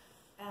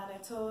 And I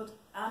told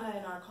Anna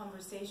in our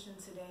conversation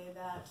today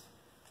that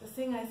the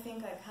thing I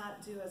think I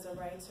can't do as a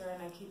writer,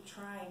 and I keep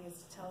trying,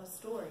 is to tell a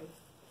story.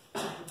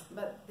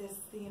 But this,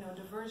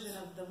 diversion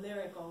of the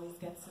lyric always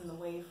gets in the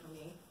way for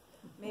me.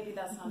 Maybe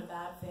that's not a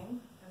bad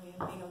thing. I mean,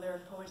 being a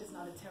lyric poet is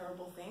not a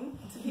terrible thing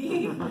to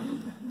be.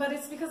 But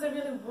it's because I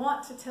really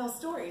want to tell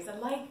stories. I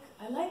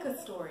like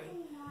a story.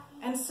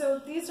 And so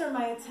these are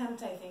my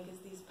attempt, I think, is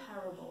these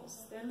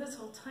parables. They're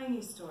little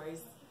tiny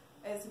stories,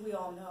 as we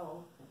all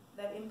know,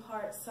 that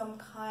impart some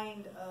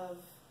kind of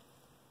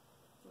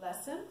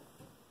lesson.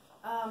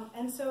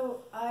 And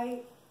so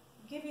I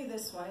give you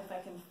this one, if I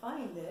can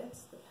find it,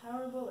 the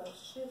parable of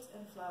shit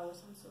and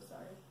flowers. I'm so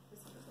sorry.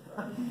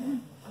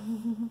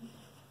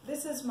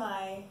 This is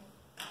my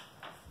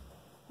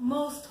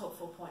most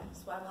hopeful poem,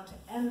 so I want to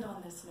end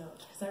on this note,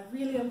 because I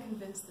really am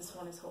convinced this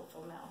one is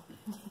hopeful now.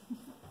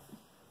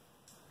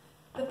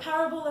 The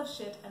parable of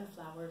shit and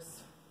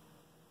flowers.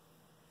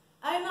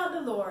 I am not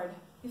the Lord.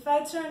 If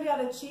I turn the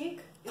other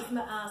cheek, it's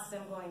my ass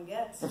I'm going to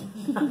get.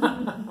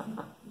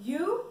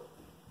 You,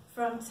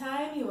 from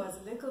time you was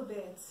little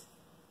bit,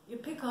 you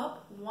pick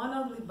up one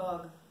ugly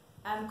bug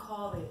and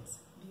call it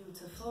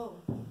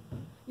beautiful.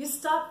 You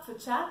stop for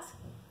chat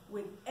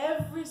with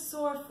every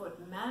sorefoot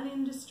man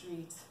in the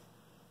street.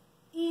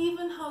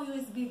 Even how you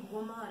is big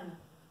woman,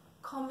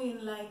 come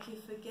in like you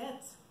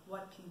forget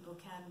what people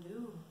can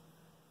do.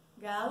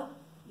 Gal,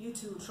 you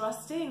too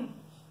trusting.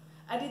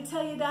 I did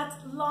tell you that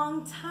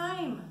long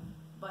time,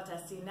 but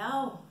I see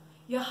now,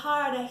 you're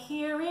hard of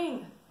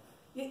hearing.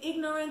 You're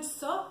ignorant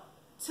so,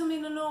 to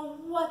me to know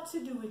what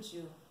to do with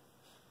you.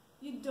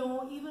 You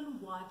don't even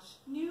watch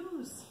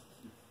news.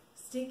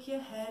 Stick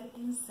your head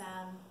in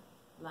sand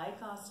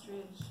like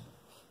ostrich.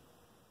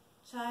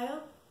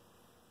 Child,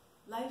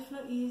 life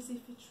not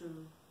easy for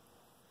true.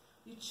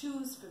 You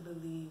choose to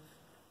believe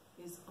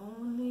is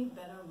only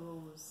better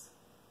rose.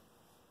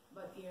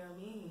 But hear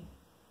me,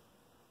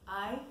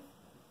 I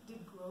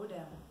did grow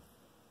them.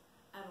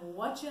 And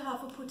what you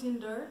have to put in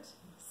dirt,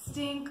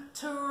 stink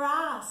to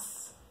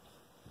ras.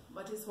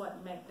 But it's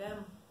what make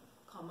them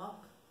come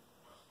up.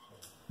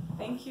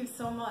 Thank you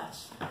so much.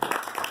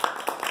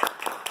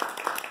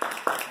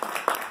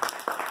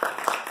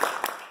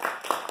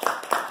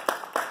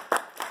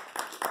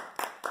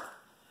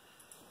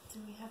 Do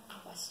we have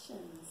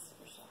questions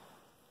for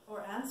Shara?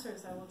 Or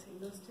answers, I will take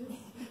those too.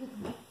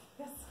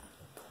 Yes?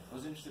 I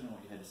was interested in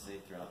what you had to say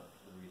throughout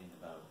the reading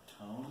about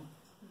tone,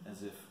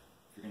 as if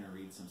you're going to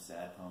read some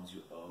sad poems,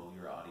 you owe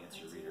your audience,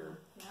 your reader,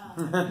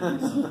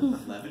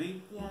 some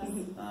levity. Yes.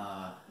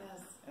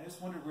 Yes. I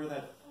just wondered where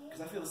that,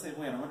 because I feel the same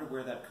way, and I wonder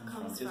where that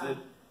comes from.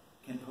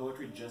 Can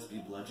poetry just be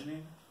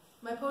bludgeoning?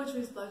 My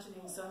poetry is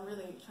bludgeoning, so I'm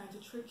really trying to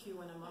trick you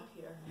when I'm up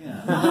here.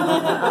 Yeah.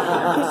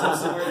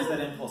 so where does that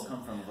impulse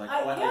come from? Like,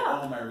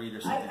 I owe my reader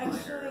something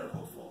lighter or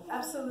hopeful.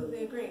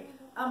 Absolutely agree.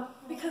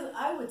 Because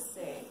I would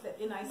say that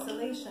in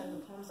isolation, the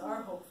poems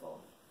are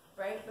hopeful,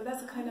 right? But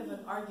that's a kind of an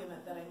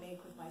argument that I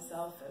make with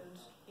myself,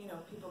 and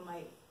people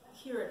might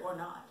hear it or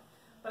not.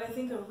 But I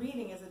think a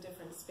reading is a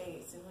different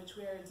space in which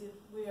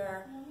we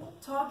are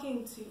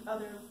talking to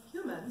other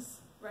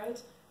humans,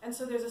 right? And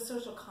so there's a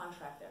social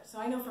contract there. So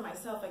I know for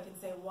myself, I can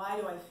say, why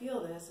do I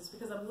feel this? It's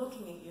because I'm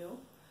looking at you,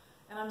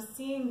 and I'm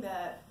seeing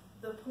that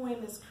the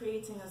poem is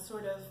creating a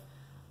sort of,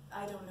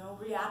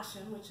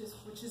 reaction, which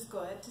is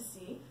good to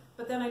see.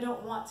 But then I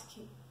don't want to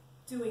keep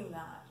doing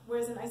that.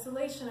 Whereas in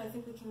isolation, I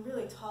think we can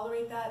really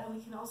tolerate that, and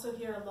we can also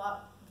hear a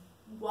lot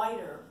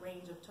wider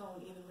range of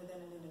tone even within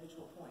an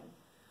individual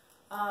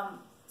poem.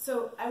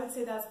 So I would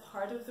say that's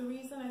part of the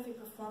reason. I think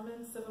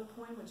performance of a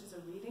poem, which is a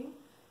reading,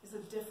 is a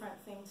different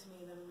thing to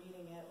me than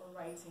reading it or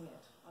writing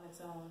it on its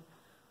own.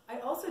 I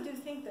also do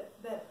think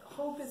that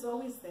hope is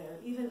always there,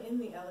 even in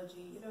the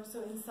elegy.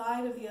 So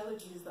inside of the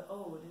elegy is the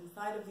ode.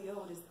 Inside of the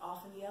ode is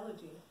often the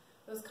elegy.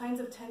 Those kinds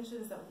of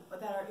tensions that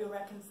are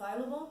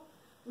irreconcilable,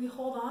 we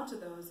hold on to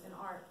those in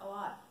art a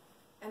lot.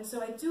 And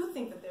so I do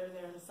think that they're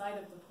there inside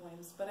of the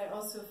poems, but I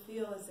also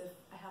feel as if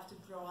I have to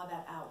draw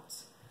that out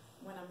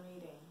when I'm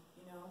reading.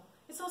 you know.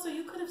 It's also,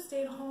 you could have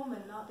stayed home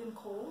and not been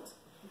cold.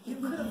 You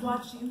could have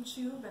watched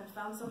YouTube and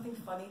found something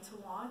funny to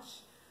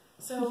watch.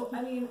 So,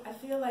 I mean, I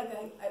feel like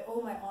I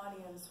owe my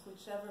audience,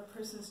 whichever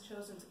person's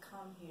chosen to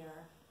come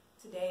here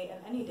today,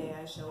 and any day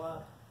I show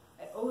up,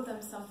 I owe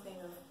them something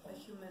of a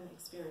human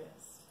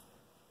experience.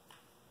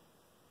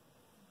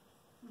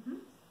 Mm-hmm.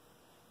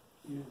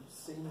 You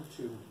seem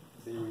to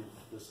be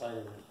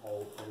reciting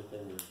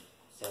everything you're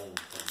saying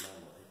from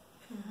memory.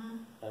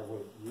 Mm-hmm. I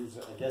would use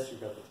it. I guess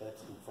you've got the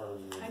text in front of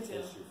you in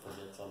case you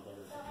forget something.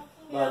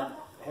 Yeah.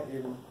 But have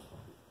you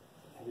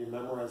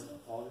memorized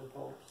all your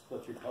poems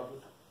that you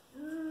published?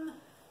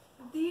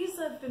 These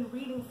I've been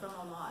reading from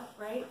a lot,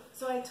 right?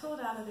 So I told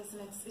Anna this,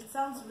 and it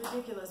sounds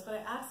ridiculous, but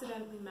I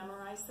accidentally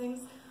memorized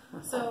things.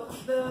 So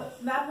the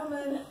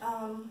Madwoman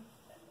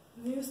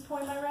news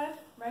poem I read,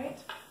 right?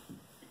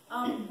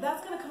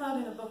 That's going to come out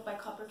in a book by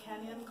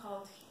Kenyon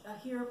called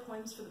Here Are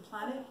Poems for the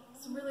Planet.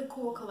 It's a really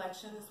cool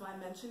collection, is why I'm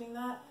mentioning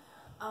that.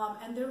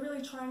 And they're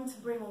really trying to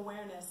bring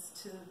awareness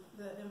to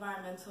the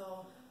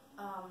environmental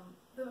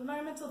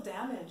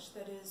damage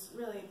that is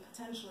really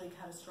potentially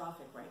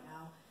catastrophic right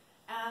now.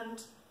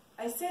 And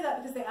I say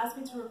that because they asked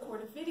me to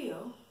record a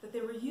video that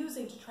they were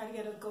using to try to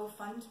get a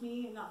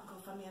GoFundMe, not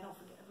GoFundMe, I don't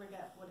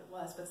forget what it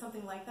was, but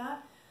something like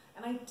that.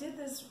 And I did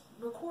this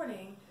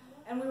recording,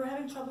 and we were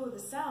having trouble with the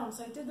sound,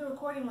 so I did the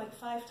recording like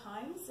 5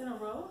 times in a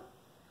row,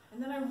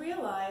 and then I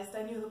realized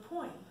I knew the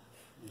poem.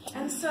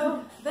 And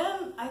so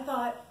then I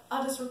thought,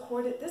 I'll just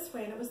record it this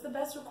way, and it was the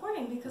best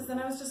recording, because then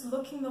I was just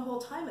looking the whole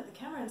time at the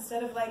camera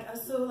instead of like, I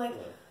was so like,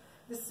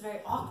 this is very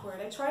awkward.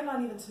 I tried not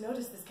even to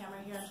notice this camera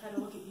here and try to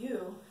look at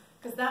you,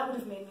 because that would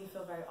have made me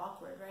feel very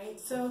awkward,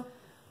 right? So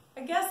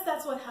I guess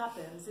that's what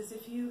happens, is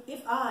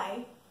if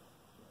I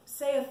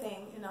say a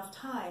thing enough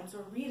times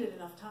or read it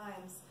enough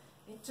times,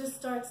 it just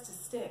starts to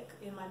stick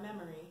in my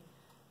memory.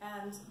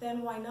 And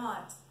then why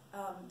not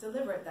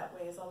deliver it that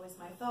way is always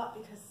my thought,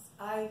 because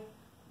I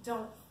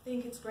don't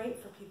think it's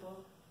great for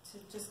people to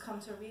just come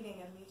to a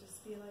reading and me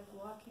just be like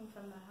walking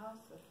from the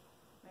house with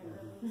my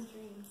earliest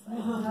dreams.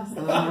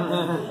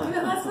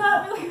 That's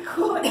not really a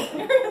cool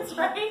experience,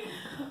 right?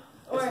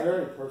 It's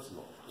very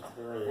personal. It's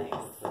very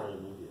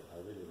immediate. I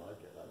really like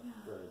it. I'm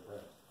very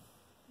impressed.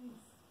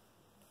 Thanks.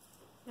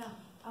 Yeah.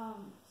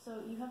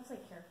 So you have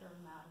this character of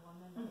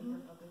Madwoman that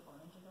your book is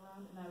oriented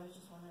around, and I was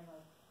just wondering,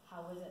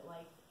 how was it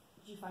like?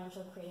 Did you find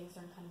yourself creating a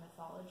certain kind of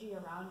mythology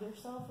around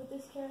yourself with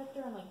this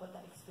character, and what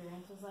that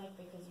experience was like?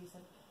 Because you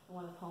said in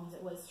one of the poems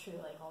it was true,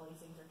 all these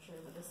things are true,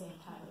 but at the same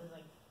time it was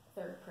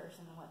third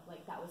person, and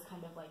that was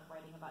kind of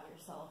writing about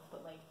yourself,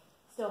 but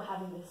still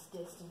having this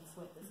distance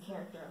with this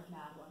character of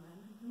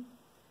Madwoman.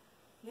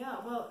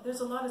 Yeah, well,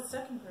 there's a lot of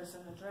second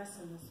person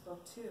address in this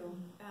book too,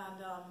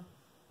 and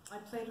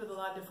I played with a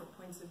lot of different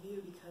points of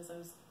view because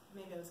I was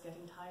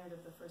getting tired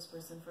of the first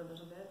person for a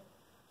little bit.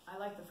 I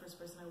like the first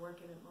person. I work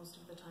in it most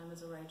of the time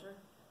as a writer,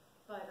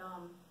 but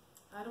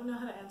I don't know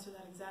how to answer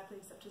that exactly,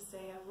 except to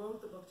say I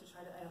wrote the book to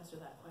try to answer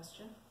that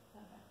question.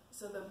 Okay.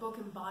 So the book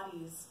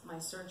embodies my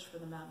search for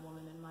the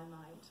Madwoman in my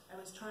mind. I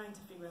was trying to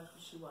figure out who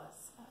she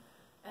was,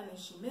 and is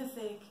she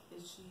mythic?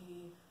 Is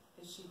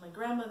she my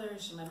grandmother?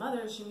 Is she my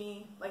mother? Is she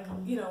me?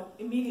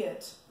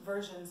 Immediate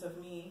versions of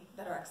me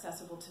that are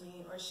accessible to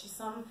me, or is she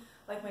some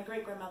like my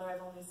great grandmother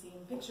I've only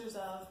seen pictures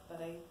of,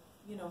 but I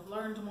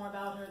learned more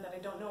about her that I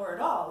don't know her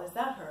at all. Is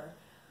that her?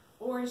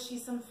 Or is she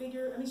some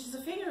figure? I mean, she's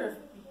a figure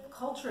of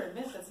culture and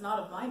myth that's not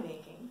of my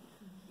making.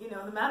 The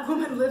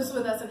Madwoman lives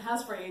with us and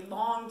has for a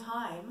long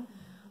time.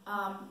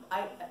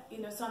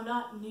 So I'm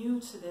not new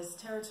to this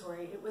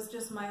territory. It was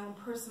just my own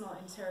personal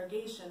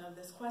interrogation of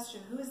this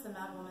question: who is the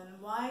Madwoman,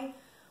 and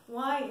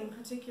why in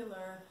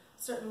particular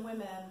certain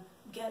women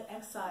get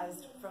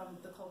excised from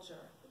the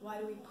culture? Why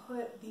do we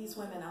put these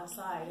women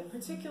outside? And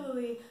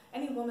particularly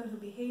any woman who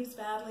behaves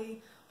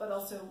badly, but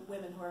also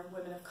women who are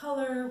women of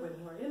color, women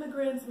who are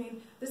immigrants. I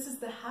mean, this is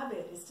the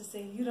habit, is to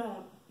say you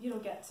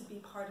don't get to be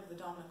part of the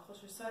dominant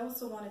culture. So I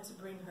also wanted to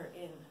bring her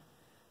in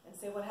and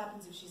say, what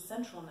happens if she's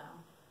central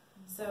now?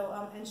 So,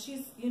 and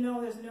she's,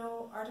 there's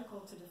no article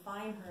to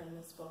define her in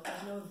this book.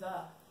 There's no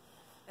the,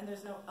 and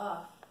there's no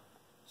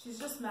She's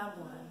just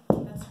Madwoman.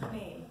 That's her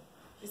name,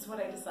 is what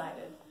I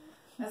decided,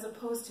 as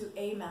opposed to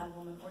a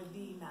Madwoman or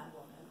the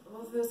Madwoman.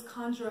 Both of those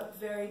conjure up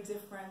very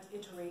different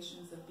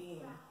iterations of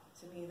being,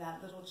 to me,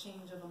 that little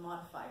change of a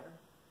modifier.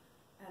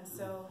 And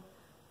so,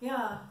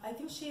 yeah, I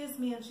think she is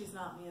me and she's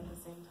not me at the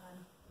same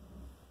time.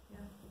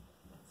 Yeah,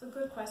 it's a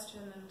good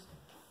question, and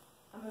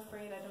I'm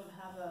afraid I don't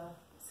have a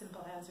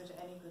simple answer to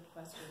any good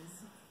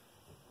questions.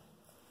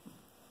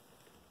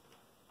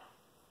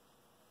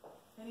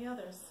 Any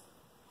others?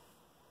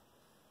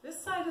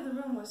 This side of the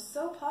room was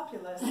so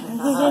populous. It's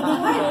so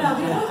quiet now.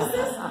 Do you notice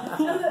this?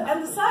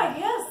 And the side,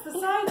 yes, the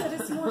side that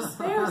is more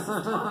sparse is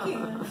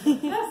talking.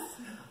 Yes.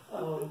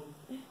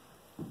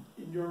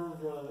 In your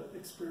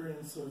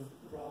experience of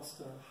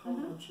Rasta, how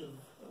much of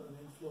an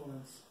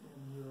influence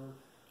in your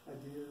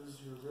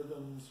ideas, your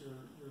rhythms, your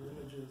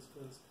images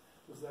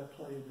does that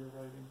play in your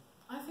writing?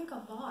 I think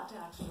a lot,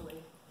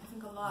 actually. I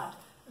think a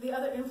lot. The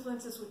other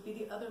influences would be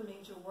the other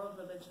major world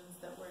religions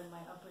that were in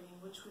my upbringing,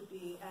 which would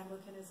be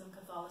Anglicanism,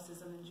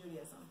 Catholicism, and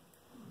Judaism.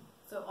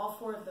 So all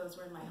four of those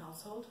were in my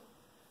household.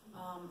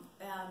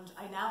 And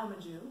I now am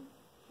a Jew,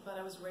 but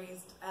I was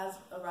raised as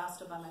a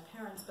Rasta by my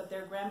parents, but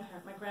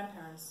my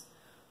grandparents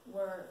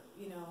were,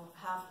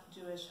 half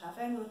Jewish, half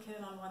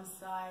Anglican on one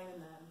side,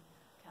 and then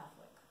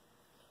Catholic.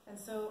 And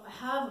so I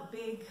have a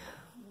big,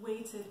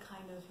 weighted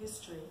kind of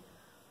history,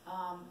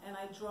 and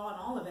I draw on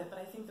all of it, but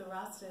I think the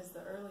Rasta is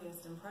the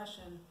earliest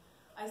impression.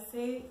 I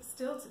say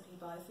still to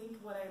people, I think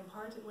what it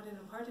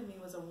imparted in me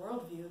was a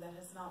worldview that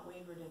has not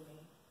wavered in me.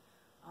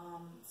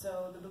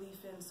 So the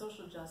belief in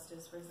social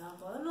justice, for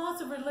example, and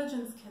lots of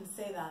religions can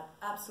say that,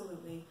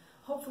 absolutely.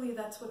 Hopefully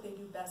that's what they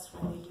do best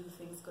when they do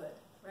things good,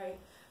 right?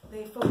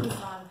 They focus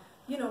on,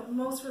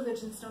 most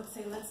religions don't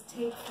say, let's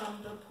take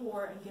from the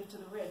poor and give to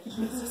the rich.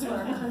 This is what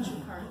our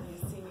country currently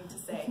is seeming to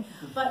say.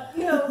 But,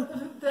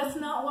 that's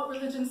not what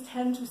religions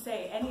tend to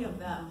say, any of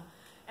them.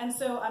 And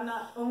so I'm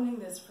not owning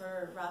this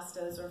for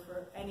Rastas or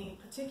for any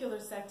particular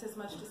sect as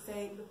much to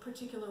say the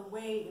particular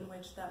way in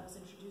which that was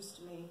introduced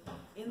to me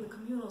in the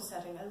communal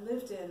setting. I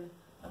lived in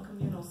a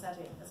communal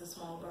setting as a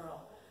small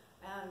girl.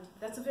 And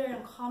that's a very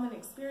uncommon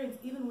experience,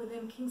 even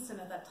within Kingston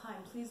at that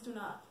time. Please do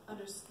not,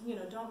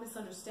 don't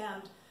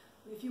misunderstand.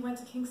 If you went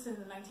to Kingston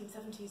in the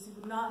 1970s, you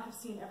would not have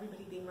seen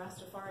everybody being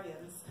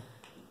Rastafarians.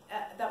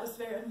 That was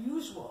very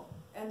unusual.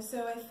 And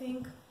so I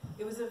think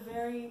it was a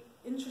very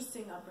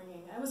interesting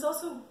upbringing. I was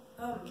also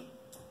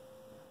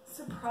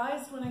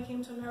surprised when I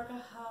came to America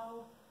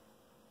how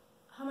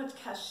much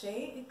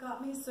cachet it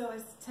got me, so I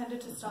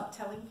tended to stop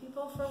telling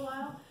people for a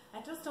while.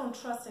 I just don't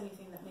trust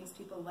anything that makes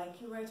people like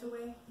you right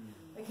away.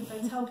 Like if I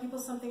tell people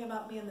something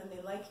about me and then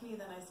they like me,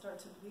 then I start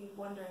to be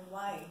wondering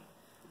why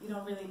you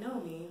don't really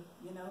know me,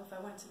 if I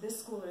went to this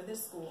school or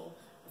this school,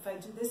 if I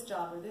do this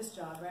job or this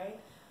job, right?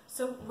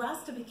 So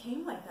Rasta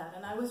became like that,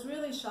 and I was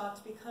really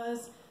shocked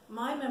because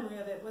my memory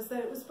of it was that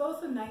it was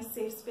both a nice,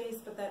 safe space,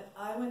 but that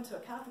I went to a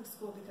Catholic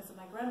school because of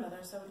my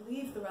grandmother, so I would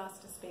leave the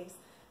Rasta space,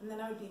 and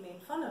then I would be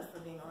made fun of for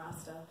being a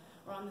Rasta.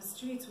 Or on the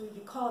streets, we'd be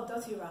called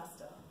Dirty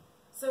Rasta.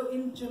 So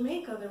in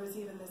Jamaica, there was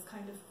even this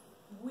kind of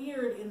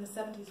weird, in the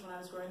 70s when I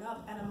was growing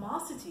up,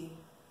 animosity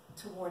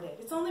toward it.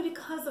 It's only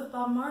because of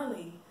Bob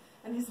Marley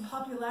and his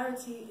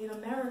popularity in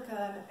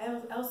America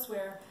and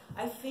elsewhere,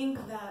 I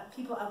think that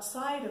people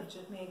outside of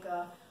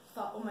Jamaica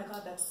thought, oh my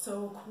God, that's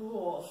so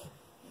cool.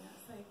 Yes.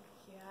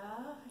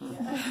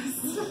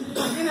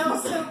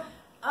 So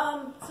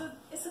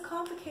it's a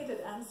complicated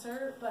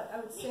answer, but I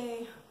would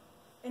say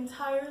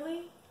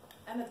entirely,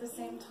 and at the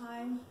same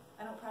time,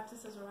 I don't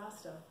practice as a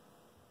Rasta.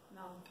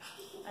 No,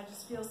 I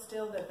just feel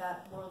still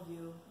that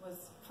worldview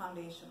was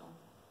foundational.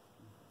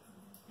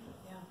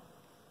 Yeah.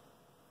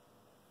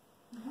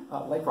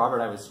 Like Robert,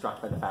 I was struck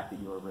by the fact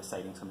that you were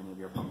reciting so many of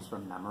your poems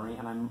from memory,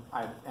 and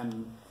I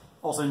am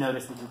also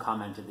noticed that you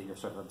commented that you're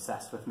sort of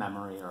obsessed with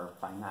memory or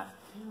find that.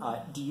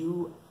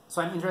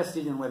 So I'm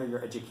interested in whether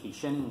your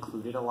education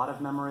included a lot of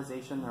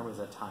memorization. There was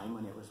a time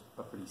when it was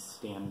a pretty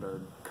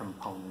standard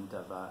component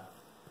of a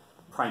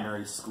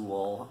primary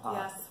school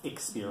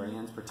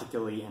experience,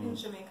 particularly in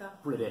Jamaica.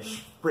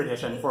 British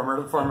and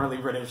formerly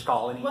British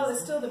colonies. Well,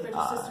 it's still the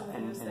British system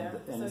we use there.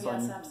 And so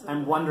yes,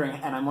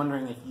 absolutely. I'm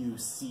wondering if you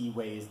see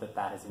ways that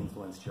has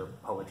influenced your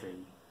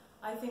poetry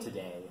I think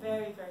today.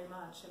 Very, very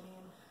much. I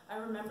mean, I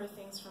remember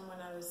things from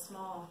when I was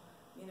small,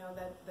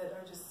 that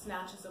are just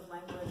snatches of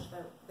language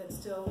that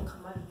still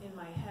come in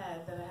my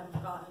head that I haven't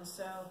forgotten.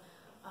 So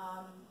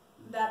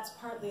that's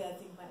partly, I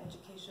think, my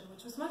education,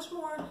 which was much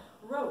more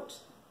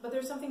rote. But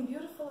there's something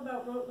beautiful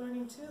about rote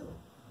learning too.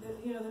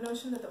 The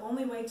notion that the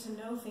only way to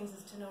know things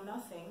is to know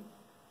nothing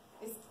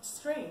is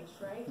strange,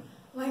 right?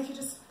 Like you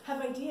just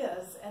have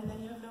ideas and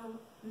then you have no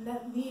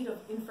need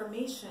of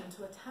information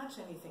to attach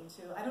anything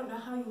to. I don't know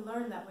how you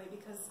learn that way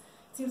because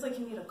it seems like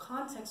you need a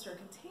context or a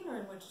container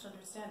in which to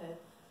understand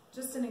it.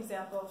 Just an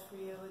example for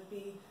you would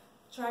be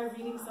try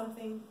reading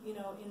something,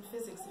 in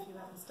physics if you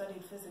haven't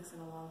studied physics in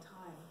a long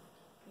time.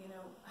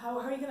 How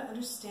are you going to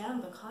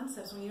understand the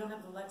concepts when you don't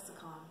have the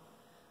lexicon?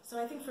 So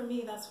I think for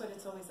me that's what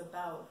it's always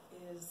about,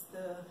 is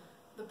the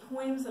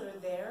poems that are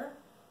there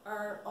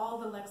are all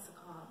the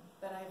lexicon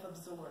that I've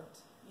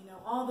absorbed.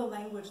 All the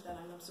language that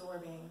I'm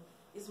absorbing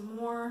is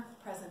more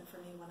present for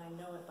me when I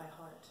know it by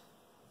heart.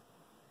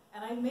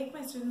 And I make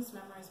my students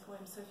memorize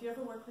poems, so if you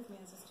ever work with me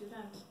as a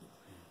student,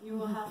 you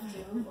will have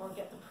to, or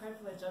get the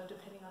privilege of,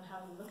 depending on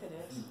how you look at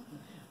it,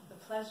 the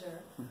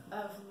pleasure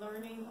of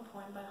learning a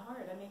poem by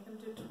heart. I make them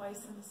do it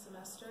twice in the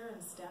semester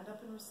and stand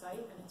up and recite,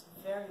 and it's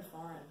very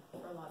foreign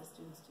for a lot of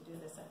students to do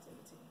this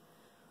activity.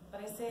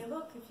 But I say,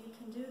 look, if you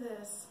can do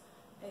this,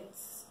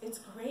 it's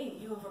great.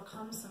 You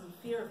overcome some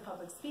fear of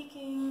public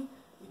speaking,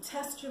 you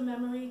test your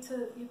memory,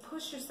 you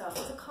push yourself.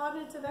 It's a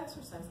cognitive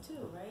exercise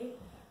too, right?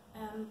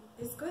 And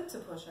it's good to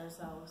push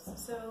ourselves.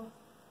 So,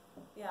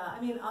 yeah, I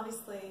mean,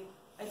 obviously,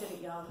 I did it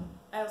young.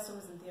 I also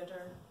was in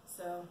theater,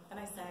 and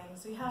I sang.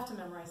 So you have to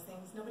memorize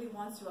things. Nobody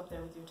wants you up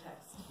there with your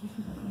text.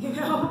 You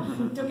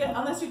don't get,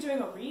 unless you're doing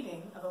a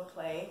reading of a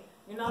play,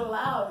 you're not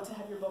allowed to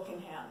have your book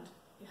in hand.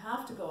 You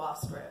have to go off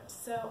script.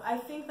 So I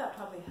think that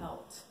probably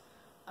helped.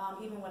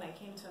 Even when I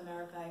came to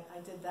America, I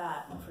did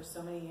that for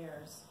so many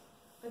years.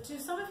 But do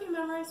some of you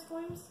memorize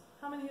poems?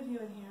 How many of you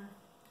in here?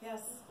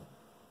 Yes.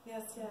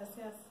 Yes, yes,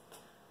 yes.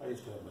 I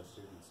used to have my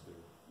students do.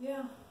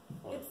 Yeah.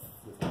 Well, It's,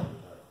 before I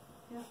retired.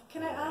 yeah.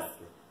 Can I ask,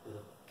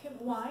 Yeah.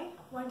 why?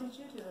 Why did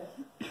you do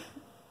it?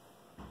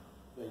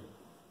 It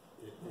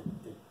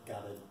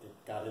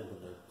got into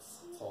their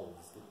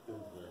souls,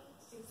 into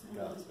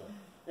their guts.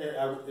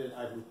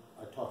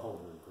 I taught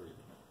Homer in Greek.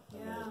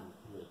 And Yeah.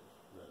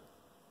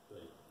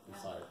 they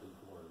decided to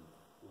learn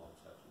long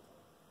sections of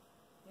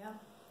it. Yeah.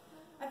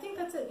 I think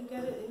that's it. You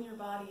get it in your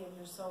body and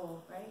your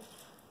soul, right?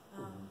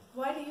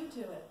 Why do you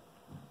do it?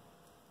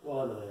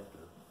 Well, I'm an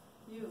actor.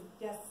 You,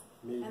 yes.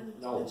 Me? And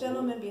No, the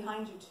gentleman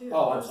behind you, too.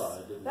 Oh, I'm sorry.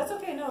 I didn't That's know.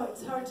 okay. No,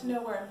 it's hard to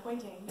know where I'm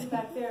pointing. You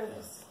back there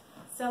who's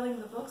selling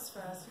the books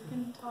for us. You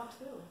can talk,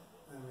 too.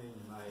 I mean,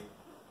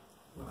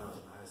 when I was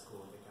in high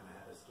school, they kind of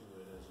had us do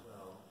it as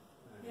well.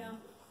 I mean, Yeah.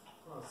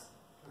 Across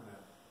kind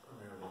of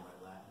primarily my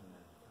Latin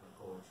and kind of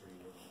poetry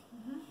and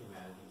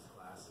humanities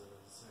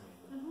classes.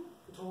 I mean,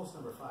 Catullus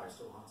number 5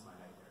 still haunts my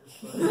nightmares.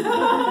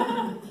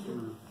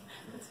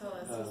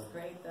 Catullus was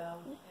great, though.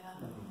 Yeah.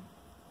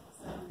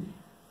 So,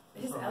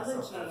 his For myself,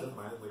 elegy.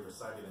 absentmindedly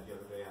reciting it the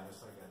other day, I'm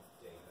just like,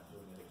 dang it, I'm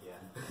doing it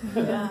again.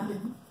 Yeah.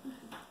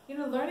 You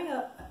know, learning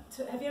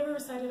have you ever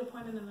recited a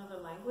poem in another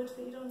language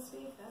that you don't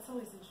speak? That's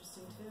always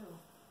interesting, too.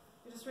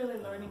 You're just really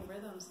learning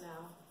rhythms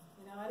now.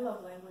 You know, I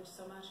love language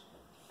so much.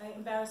 I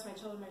embarrass my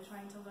children by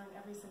trying to learn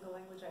every single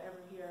language I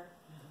ever hear.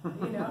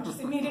 You know, just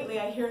immediately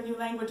I hear a new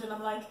language and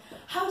I'm like,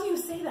 how do you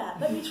say that?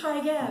 Let me try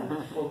again.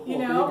 You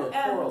know, being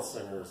a choral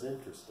singer is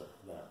interesting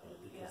that way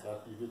because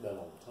you do that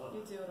all the time.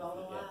 You do it all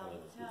the while.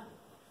 Yeah.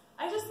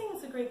 I just think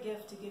it's a great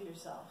gift to give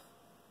yourself.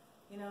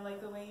 You know, like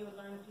the way you would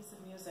learn a piece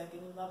of music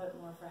and you love it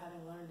more for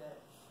having learned it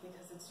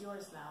because it's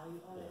yours now.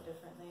 You own it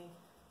differently.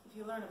 If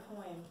you learn a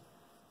poem,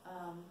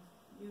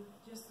 you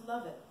just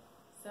love it.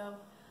 So,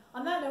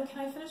 on that note, can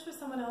I finish with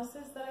someone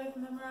else's that I've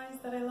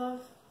memorized that I love?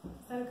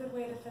 Is that a good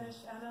way to finish,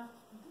 Anna?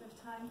 We have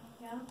time?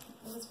 Yeah?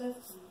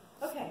 Elizabeth?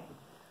 Okay.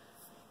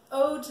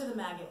 Ode to the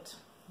Maggot.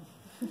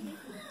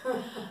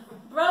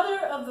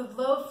 Brother of the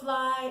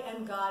blowfly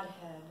and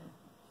Godhead,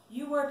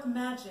 you work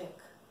magic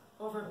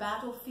over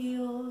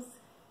battlefields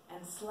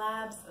and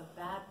slabs of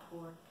bad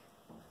pork.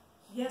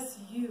 Yes,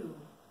 you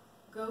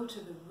go to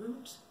the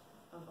root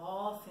of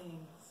all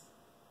things.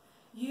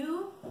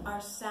 You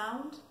are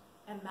sound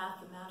and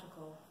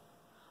mathematical,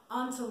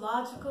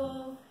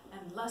 ontological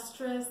and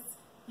lustrous.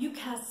 You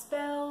cast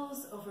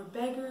spells over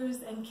beggars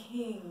and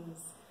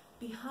kings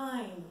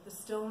behind the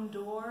stone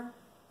door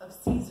of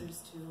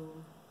Caesar's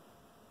tomb,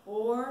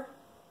 or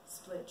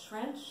split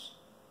trench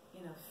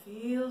in a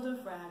field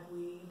of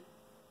ragweed.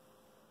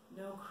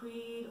 No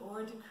creed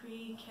or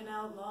decree can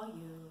outlaw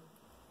you,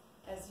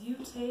 as you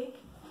take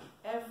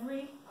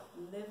every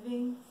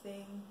living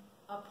thing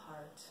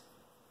apart.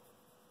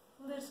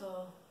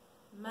 Little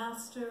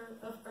master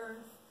of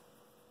earth,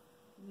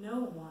 no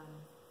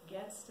one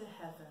gets to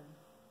heaven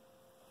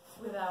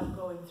without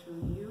going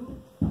through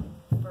you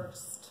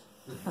first.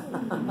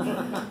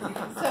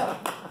 So,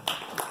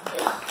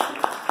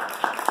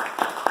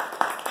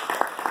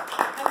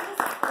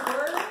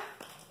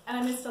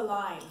 I missed a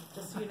line,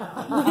 just so you know.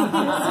 As soon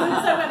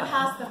as I went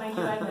past them, I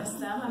knew I missed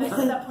them, and I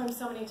said that poem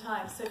so many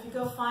times. So if you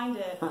go find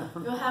it,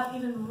 you'll have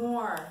even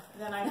more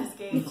than I just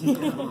gave to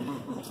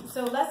you.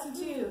 So lesson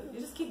 2, you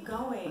just keep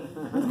going.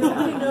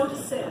 Nobody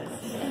notices.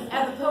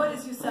 And the poet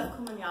is Yusef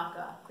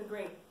Kumanyaka, the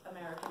great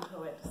American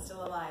poet,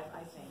 still alive,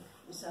 I think.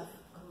 Yusef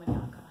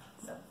Kumanyaka.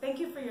 So thank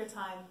you for your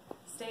time.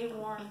 Stay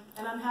warm,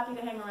 and I'm happy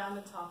to hang around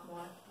and talk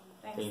more.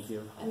 Thanks. Thank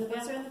you. And the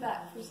books are in the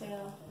back for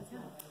sale as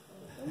well.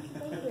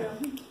 Thank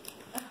you.